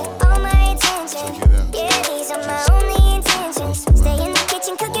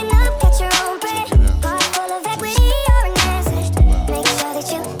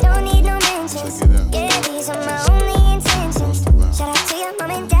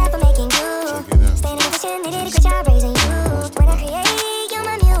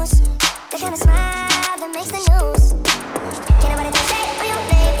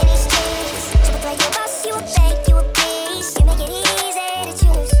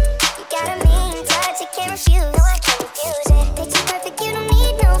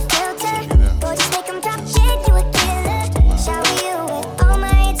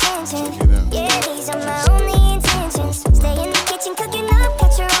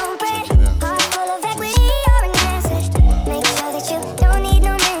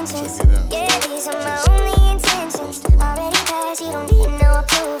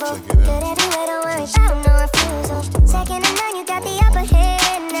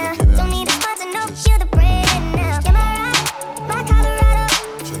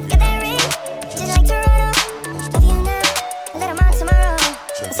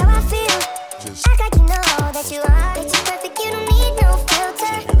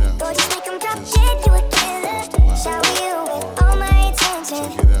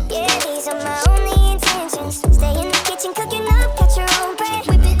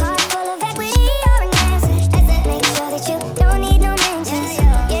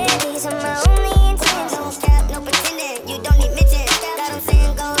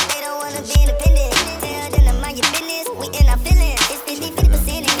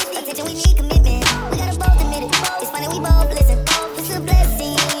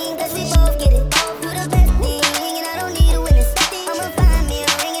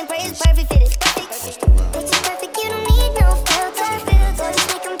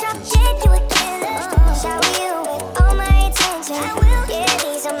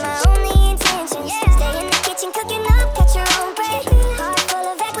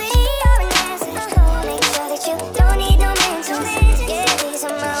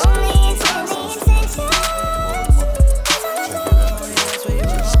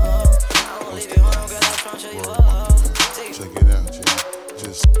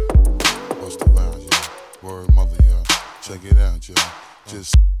check it out, y'all.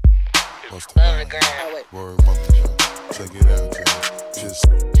 Just bust the vibe. Word mother, y'all. Check it out, y'all. Just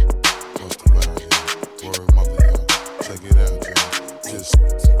bust the vibe, y'all. Word mother, y'all. Check it out, y'all. Just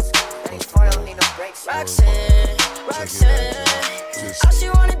bust the vibe. Roxanne, Roxanne, all she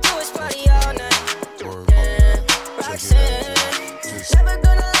wanna do is party all night. Roxanne, never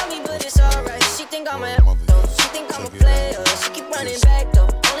gonna love me, but it's alright. She think I'm a though. She think I'm a player. She keep running back though,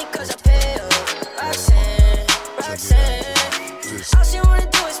 only cause I pay her. Roxanne, Roxanne, all she wanna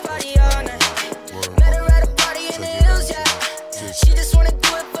do is party all night. Met her at a party in the hills, yeah. She just wanna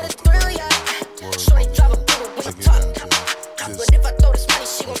do it for the thrill, yeah. Shorty drop a bubble when I talk. But if I throw this money,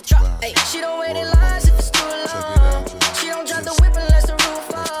 she gon' drop. Ay, she don't wait in lines if it's too long. She don't drop the whip unless the roof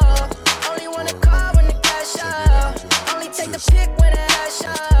fall. Only wanna call when the cash out. Only take the pic when the hash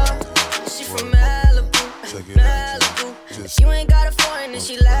out. She from Malibu, Malibu. If you ain't got a foreign, then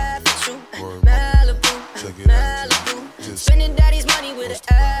she laugh at you. Malibu, Malibu. Spending daddy's money with an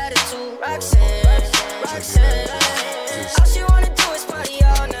attitude. Roxanne, Roxanne. All she wanna do is party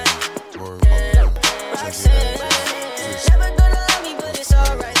all night. Roxanne, never gonna love me, but it's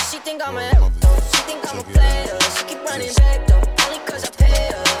alright. She think I'm a she think I'm a player. She keep running back though, only cause I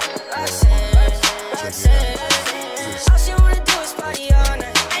pay her. Roxanne, Roxanne. All she wanna do is party all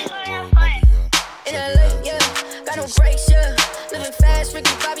night. In LA, yeah, got no brakes, yeah. Living fast,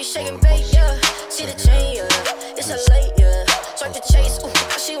 Ricky Bobby shaking bait, yeah. See the chain, yeah, it's a late, yeah. Swipe the chase, ooh,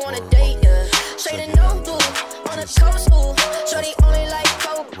 now she wanna date, yeah. Straight and no blue, on the coast, ooh. Shorty only like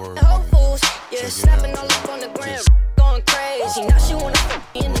Coke and Whole Foods, yeah. Snapping all up on the gram, going crazy. Now she wanna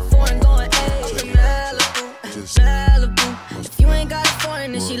in the foreign, going hey. Malibu, Malibu. If you ain't got a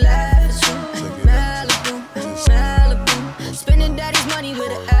foreign, then she laugh at you. Malibu, Malibu. Spending daddy's money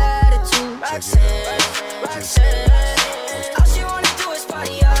with an attitude. Roxanne, Roxanne. All she wanna do is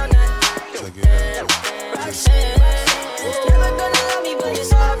party all night. Roxanne, never gonna love me, but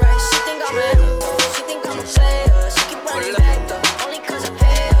it's alright. She think I'm a she think I'm a player. She keep running back though, only cause I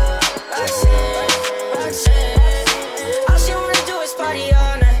pay her. Roxanne, Roxanne. All she wanna do is party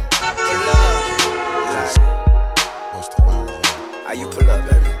all night. How you pull up,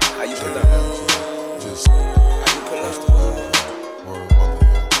 baby? How you pull up? How you pull up?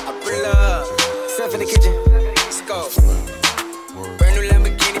 I pull up. Step in the kitchen. Let's go. Brand new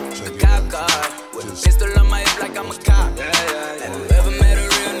Lamborghini, a cop car. With a pistol on my hip like I'm a cop. Have you ever met a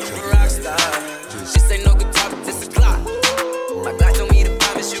real new rock star? This ain't no guitar, but this a clock. My God told me to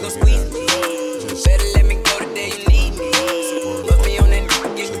promise you gon' squeeze me. Better let me go the day you need me. Put me on that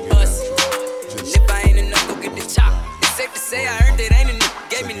nigga, get the bus. And if I ain't enough, go get the chop. It's safe to say I earned it, ain't a nigga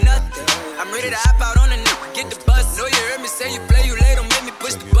gave me nothing. I'm ready to hop out on a nigga, get the bus. Know you heard me say you play, you late, don't make me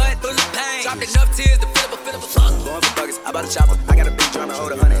push the button. Full of pain, dropped enough tears to fill up a fuck. Going for buggers, I bought a chopper. I got a big drum and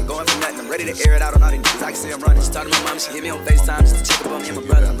hold 100. Going for nothing, I'm ready to air it out on all these niggas. I can see I'm running. She talked to my mom, she hit me on FaceTime just to check up on me and my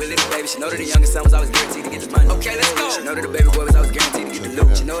brother. I'm really the baby. She know that the youngest son was always guaranteed to get the money. Okay, let's go. She know that the baby boy was always guaranteed to get the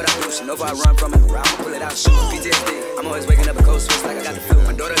loot. She know what I do. She know if I run from it, I'ma pull it out, shoot. PTSD. I'm always waking up a cold sweats like I got the flu.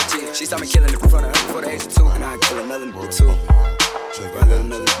 My daughter a G. She saw me killing it in front of her before the age of 2. And I kill another nigga too. Bro, let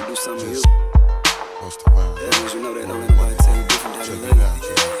another nigga do something to you. As long as you know that, don't let nobody tell you different that they love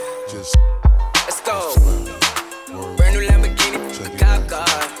you. Let's go. Brand new Lamborghini, a cop car.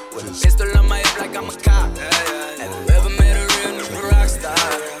 With a pistol on my hip like I'm a cop. Have you ever met a real new rock star?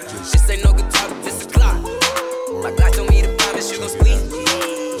 This ain't no guitar, but this a clock. My God told me to promise you gon' squeeze me.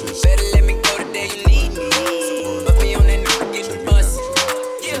 Better let me go the day you need me. Put me on that nigga, get the bus.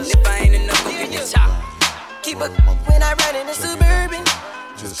 And if I ain't enough, go get the chop. Keep up when I ride in the Suburban.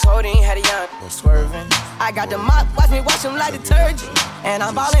 Codeine had a young swerving. I got the mop, watch me wash him like detergent. And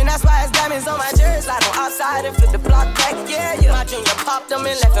I'm ballin', that's why it's diamonds on my jersey. Slide on outside and flip the block back, yeah, yeah. My junior popped them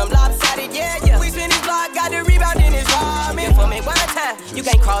and left them lopsided, yeah, yeah. We spin his block, got the rebound in his ramen. For me one time, you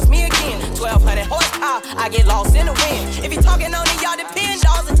can't cross me again. 1200 horsepower, I get lost in the wind. If you talking on it, y'all depend,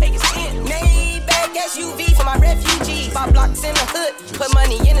 dolls and take a spin. Maybach SUV for my refugees. 5 blocks in the hood, put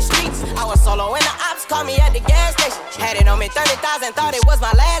money in the streets. I was solo and the ops called me at the gas station. Had it on me 30,000, thought it was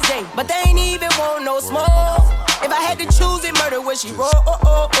my last day. But they ain't even want no smoke. If I had to choose it, murder would she roll?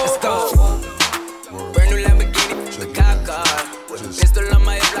 Let's go. Brand new Lamborghini, a cop car. With a pistol on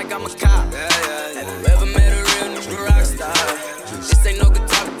my hip like I'm a cop. Have you ever met a real new rock star? This ain't no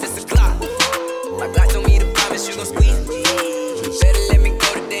guitar, but this a clock. My God told me to promise you gon' squeeze me. Better let me go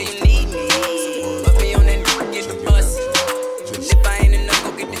the day you need me. Put me on that nigga, get the bus. And if I ain't enough,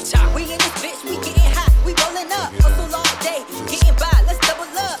 go get the chop. We in this bitch, we getting hot, we rolling up. Hustle all day, getting by, let's double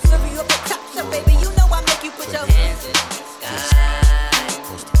up. Serve you up the top shot, baby, you know I make you put your hands in the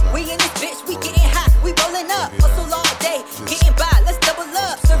sky. We in this bitch, we getting hot, we rolling up. Hustle all day, getting by, let's double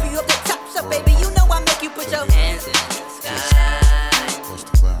up. Serve you up the top shot, baby, you know I make you put your hands in the sky.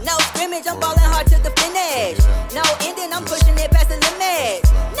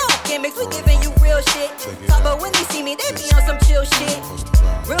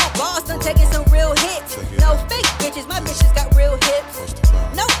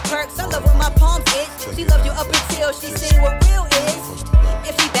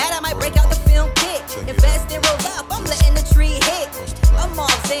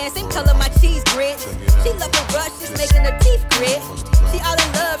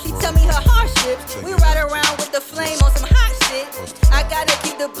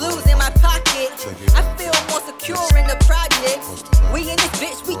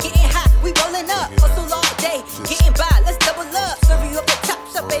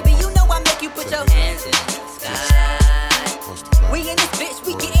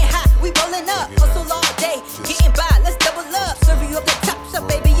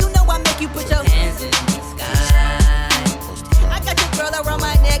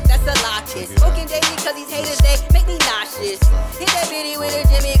 the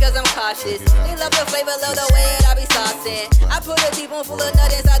Jimmy cause I'm cautious. They love the flavor, love the way that I be saucing. I put a teaspoon full of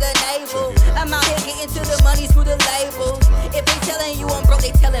nut inside the navel. I'm out here getting to the money through the labels. If they telling you I'm broke,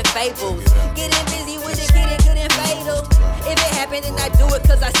 they telling fables. Getting busy with it, getting good and fatal. If it happen, then I do it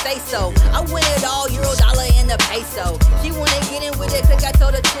cause I say so. I win it all, euro, dollar, and the peso. She wanna get in with it cause I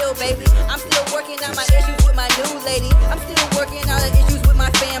told her chill, baby. I'm still working out my issues with my new lady. I'm still working out the issues with my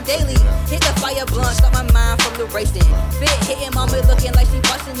fam daily. Hit the fire blunt, stop my mind from the racing. Fit hitting mama looking like she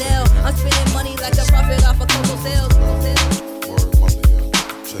bought Chanel. I'm spending money like a profit off of Coco sales.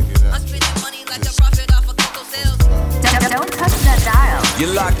 I'm spending money like a profit off of Coco sales. Don't touch that dial.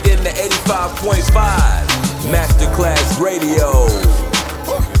 You're locked in to 85.5 Masterclass Radio.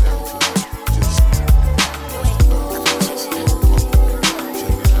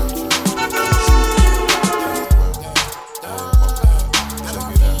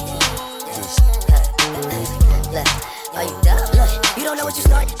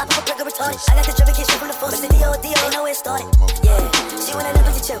 I got the drip and from the phone. But the D.O.D.O. they know where it started. Yeah, she wanna never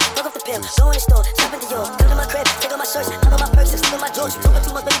get chill. Fuck up the pimp, go in the store, shop at the yard. Come to my crib, take all my shirts, pop on my purse, and steal my drawers. You talking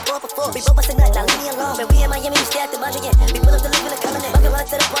too much, baby, pour up a four. We both bustin' nuts, now leave me alone. When we in Miami, we stay at the Madrid. We pull up the live in the colony. Fucking run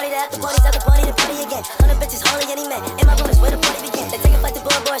to the party, the party's out the party, the party again. 100 bitches, hardly any man. In my room is where the party begins. They take a fight to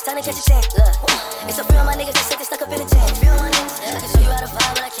boy, boys, time to catch a tan. Look, it's a few of my niggas that sick and stuck up in the jam. Few of my niggas, I can show you how to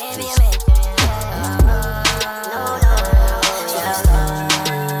vibe, but I can't be a man.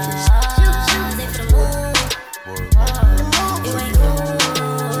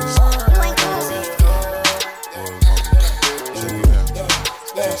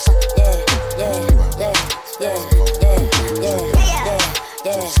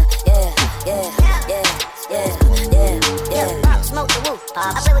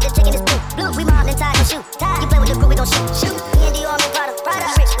 I play with the chicken, it's blue. We mobbed and tied and shoot. You play with the crew, we gon' shoot. Me and Dior, I'm Prada.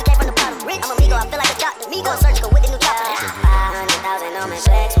 Rich, we came from the bottom. I'm a Migo, I feel like a doctor. Migo surgical with the new chopper. 500,000 on my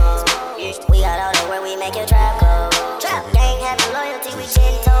flex mode. We got all the work, we make your trap go. Gang having loyalty, we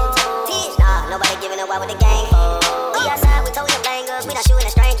 10 toes. Nah, nobody giving a why with the gang for. We outside, we told them bangers, we not shooting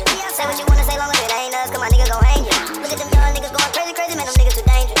at strangers. Say what you wanna say, long as it ain't us, cause my nigga gon' hang you. Look at them young niggas going crazy, man, them niggas too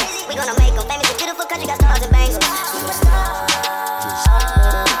dangerous. We gonna make them famous, a beautiful country, got stars and bangles. Superstars.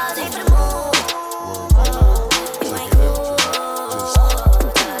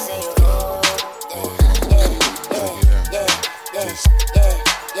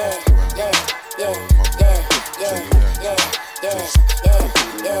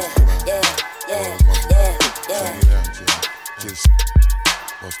 Just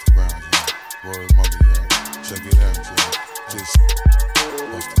bust around, yeah. Word mother, yeah. Check it out, yeah. Just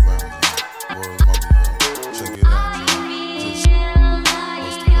bust around, yeah. Word mother, yeah. Check it out, yeah. Just bust around, yeah. Word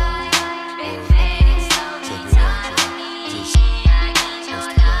mother, yeah. Check it out, yeah. Just bust around, yeah. Word mother, yeah. Check it out, yeah. Just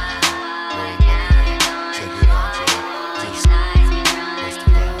bust around, yeah.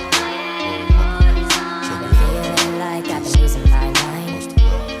 Word mother, yeah. Check it out, yeah. Feeling like I've been losing my mind.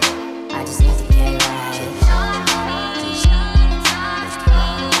 I just need to get right.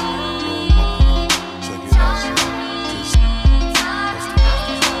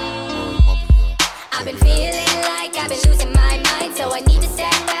 I've been feeling like I've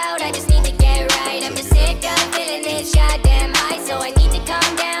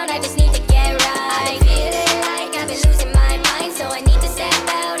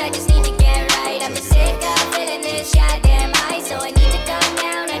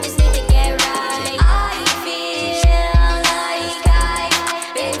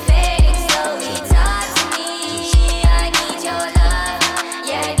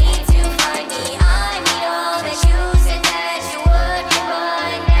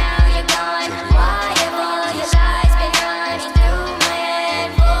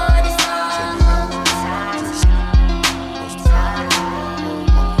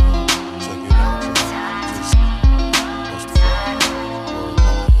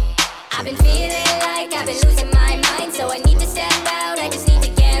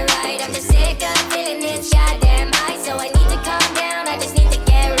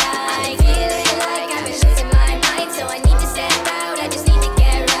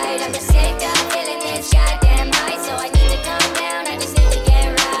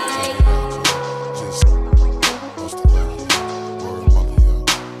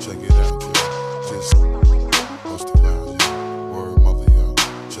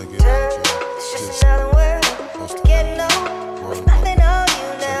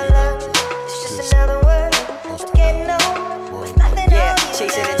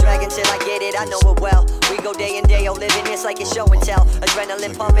chasing a dragon till I get it, I know it well. We go day in, day out, living this like it's show and tell.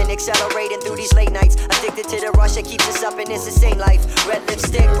 Adrenaline pumping, accelerating through these late nights. Addicted to the rush that keeps us up in this insane life. Red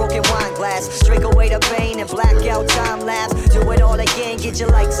lipstick, broken wine glass. Drink away the pain and blackout time lapse. Do it all again, get your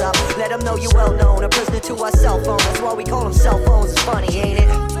lights up. Let them know you well known. A prisoner to our cell phone, that's why we call them cell phones. It's funny, ain't it?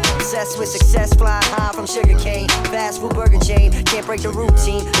 Obsessed with success, flying high from sugar cane. Fast food burger chain, can't break the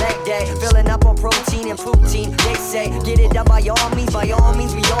routine. Leg day, filling up on protein and poutine. They say, get it done by all means, we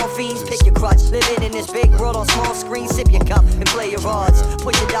all fiends. Pick your crutch, living in this big world on small screen. Sip your cup and play your odds.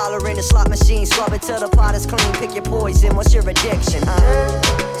 Put your dollar in the slot machine, scrub it till the pot is clean. Pick your poison, what's your addiction, huh?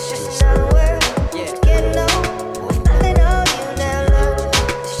 It's just another word, getting low. With nothing on you now, love.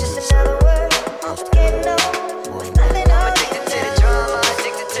 It's just another word, getting low. With nothing on you. Addicted to the drama,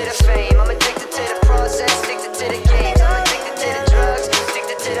 addicted to the fame. I'm addicted to the process, addicted to the games. I'm addicted to the drugs,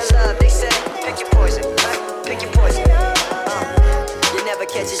 addicted to the love. They say, pick your poison, pick your poison. You never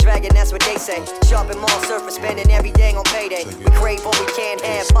catch a dragon, that's what they say. Sharpen mall surfer, spending every day on payday. We crave what we can't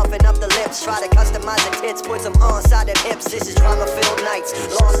have, puffing up the lips. Try to customize the tits, put some on side them hips. This is drama-filled nights,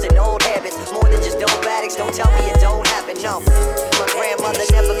 lost in old habits. More than just dope addicts, don't tell me it don't happen, no. My grandmother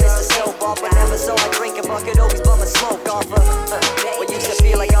never missed a soap opera. Never saw her drink a bucket, always bum a smoke off her. What used to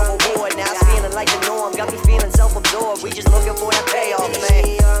feel like I'm a war, now it's feeling like the norm. Got me feeling self-absorbed, we just looking for that payoff,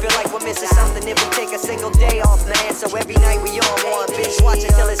 man. Feel like we're missing something if we take a single day off, man. So every night we on one, binge watch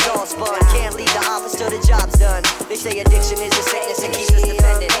until it's all spun. Can't leave the office till the job's done. They say addiction is a sickness that keeps us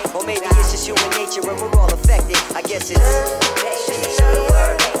dependent. Or maybe it's just human nature and we're all affected. I guess it's just another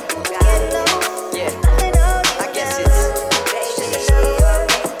word. Yeah, I guess it's just another word.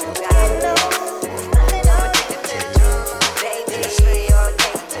 I'm addicted to the drugs, baby. You're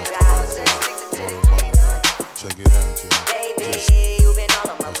addicted to the houses, addicted to the games. Check it out, Joe. Baby, you've been all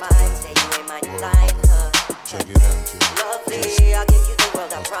on my mind. Say you ain't my line, Check it out, Joe. Lovely, I'll give you the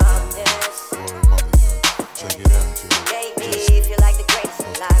world, I promise. Check it out, Joe. Baby, if you like the greatest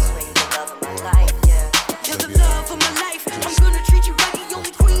of lives, where you the love of my life, yeah. You're the love of my life. I'm gonna treat you right, the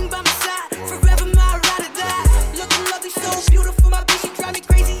only queen by my side. Forever my ride or die. Looking lovely, so beautiful, my bitch, you drive me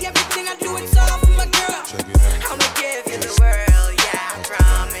crazy. Everything I do, it's all for my girl. I'ma give you the world, yeah, I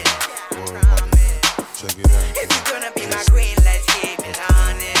promise. Check it out. If you're gonna be my queen, let's keep it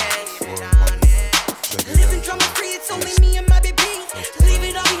honest. Living drama free, it's only me and my baby. Leave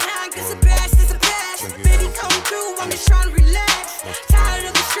it all behind, cause the past is the past. Baby, come through, I'm just trying to relax. Tired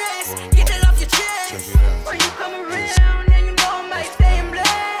of the stress, get that off your chest. When you come around, yeah, you know I might stay in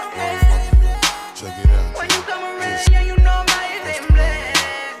black. Check it out. When you come around, yeah, you know I might stay in black.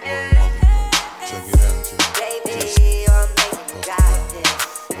 Check it out, Joe. Baby, you're amazing, you got this.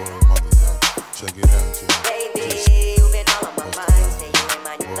 Check it out, Joe. Baby, you've been all on my mind. Say you ain't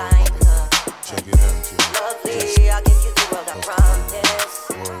my new line, Check it out, Joe. Lovely, I'll give you the world, I promise.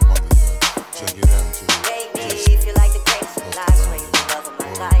 Check it out, Joe. Baby, if you like the greatest of lives, where you the love of my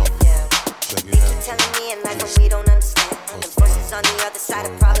life, yeah. Check They keep telling me in life when we don't understand. The voices on the other side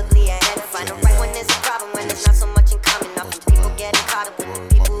are probably ahead. Find the right one is a problem when there's not so much in common. Often people getting caught up with the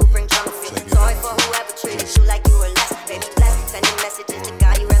people who bring drama. Feeling sorry for whoever treated you like you were less. Baby, bless, sending messages to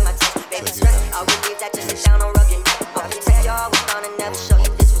God, you read my text. Baby, stress, I'll relieve that, just sit down and rub your neck. I'll protect you all, we're gonna never show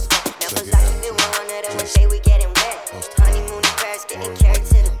you disrespect. Never lie, keep it 100 and one day we getting wet. Honeymoon in Paris, getting carried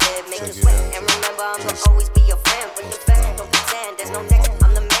to the bed, make you sweat. And remember, I'm gonna always be your friend. Bring your best, don't pretend, there's no next.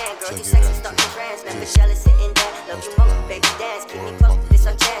 I'm the man, girl, you sexy, stuck in trance. Never jealous, sitting there, love you most, baby, dance, keep me close. This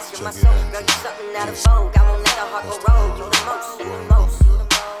our chance, you're my soul, girl, you something out of vogue. I won't let the heart go rogue. You the most, you the most, you the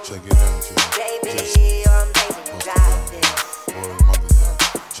most. Check it out, Joe. Baby, you're amazing, you got this.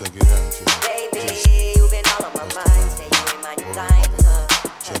 Check it out, Joe. Baby, you've been all on my mind. Say you ain't my new line,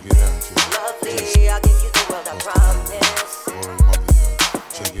 Check it out, Joe. Lovely, I'll give you the world, I promise.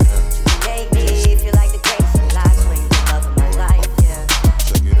 Check it out, Joe. Baby, if you like the greatest of lives, where you the love of my life, yeah.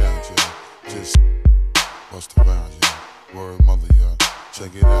 Check it out, Joe. Just bust around, yeah. Word mother, y'all.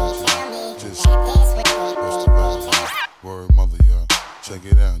 Check it out, Joe. Just bust around, yeah. Word mother, y'all. Check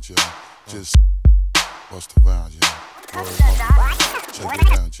it out, Joe. Just bust around, yeah. Word mother. Check it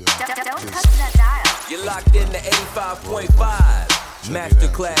out, Joe. Just You're locked in to 85.5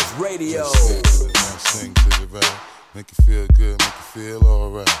 Masterclass Radio. Sing to the right. Make you feel good, make you feel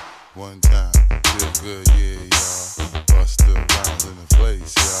alright. One time, feel good, yeah, y'all. Bust the rhymes in the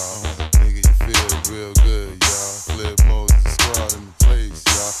place, y'all. Nigga, you feel real good, y'all. Flip Moses squad in the place. bass,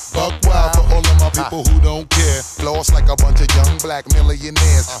 yeah. Buck wild for all of my people who don't care. Floss like a bunch of young black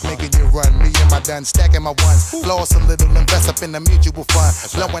millionaires. Making you run, me and my done stacking my ones. Floss a little, invest up in the mutual fund.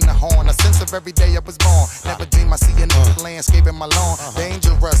 Blowing the horn, a sense of every day I was born. Never dream I see a landscape in my lawn.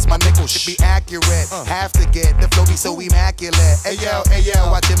 Dangerous, my nickel should be accurate. Have to get the flow be so immaculate. Hey yo,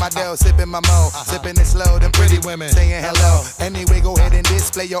 watching my dough, sipping my mo. Sipping it slow, them pretty women saying hello. Anyway, go ahead and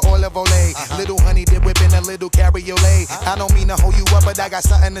display your olive olay. Little honey dip whipping a little cabriolet. I don't mean to hold you up, but I got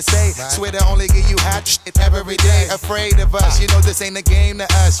something to say. Swear to only give you hot shit every day. Afraid of us, you know this ain't a game to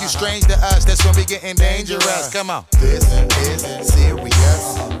us. You strange to us, that's when we getting dangerous. Come on. This is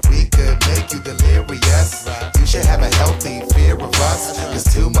serious. We could make you delirious. You should have a healthy fear of us.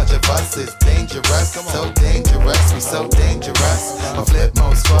 Cause too much of us is dangerous. So dangerous, we so dangerous. My flip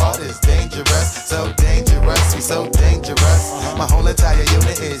mode squad is dangerous. So dangerous, we so dangerous. My whole entire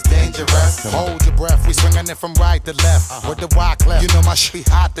unit is dangerous. Hold your breath, we swinging it from right to left. With the wide clef, you know my shit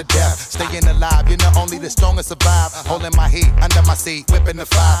be hot to death. Staying alive, you know only the strongest survive. Holding my heat under my seat, whipping the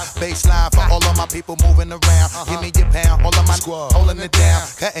fire. Baseline for all of my people moving around. Give me your pound, all of my squad holding it down.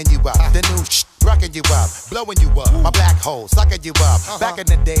 Cutting you up, the new shit. Rocking you up, blowing you up, my black hole sucking you up. Back in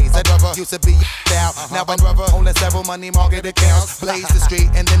the days, I used to be out. Now I'm holding several money market accounts. Blaze the street,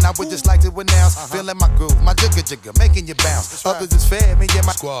 and then I would just like to announce. Feeling my groove, my jigger, making you bounce. Others is fed, me and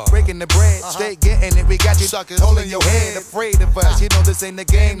my squad breaking the bread, straight getting it. We got you suckers holding your head, afraid of us. You know this ain't the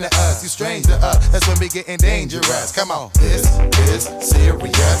game to us. You strange to us. That's when we getting dangerous. Come on, this is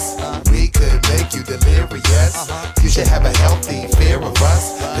serious. We could make you delirious. You should have a healthy fear of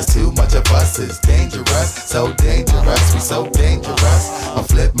us. Cause too much of us is dangerous, so dangerous, we so dangerous. My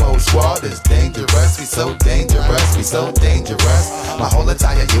flip mode squad is dangerous, we so dangerous, we so dangerous. My whole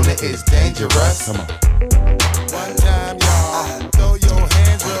entire unit is dangerous. Come on. One time, y'all, throw your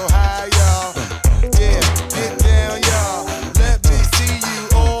hands real high, y'all. Yeah, get down, y'all. Let me see you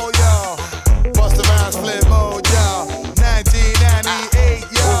all, y'all. Busta Rhymes flip mode, y'all.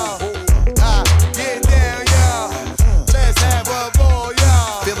 1998, y'all. Get down, y'all. Let's have a ball,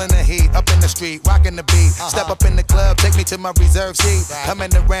 y'all. Feeling the heat up in the street, rocking the beat. Step up in the club, take me to my reserve seat.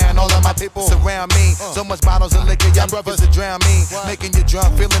 Coming around, all of my people surround me. So much bottles of liquor, y'all brothers to drown me. Making you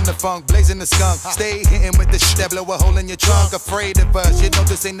drunk, feeling the funk, blazing the skunk. Stay hitting with the shit that blow a hole in your trunk. Afraid of us, you know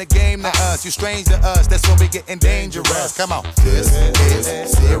this ain't the game to us. You strange to us, that's when we getting dangerous. Come on. This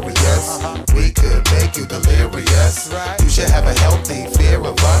is serious. We could make you delirious. You should have a healthy fear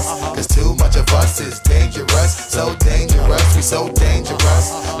of us. Cause too much of us is dangerous. So dangerous, we so dangerous.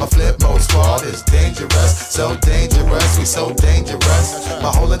 My flip mode squad is dangerous. So dangerous, we so dangerous.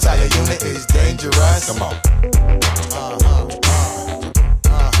 My whole entire unit is dangerous. Come on.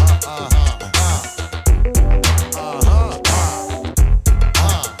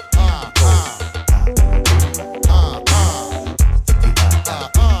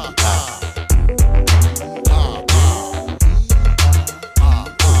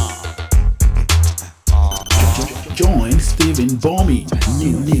 Join Stephen Bommy,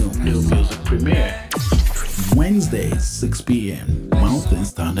 new music premiere. Wednesdays, 6 p.m. Mountain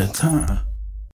Standard Time.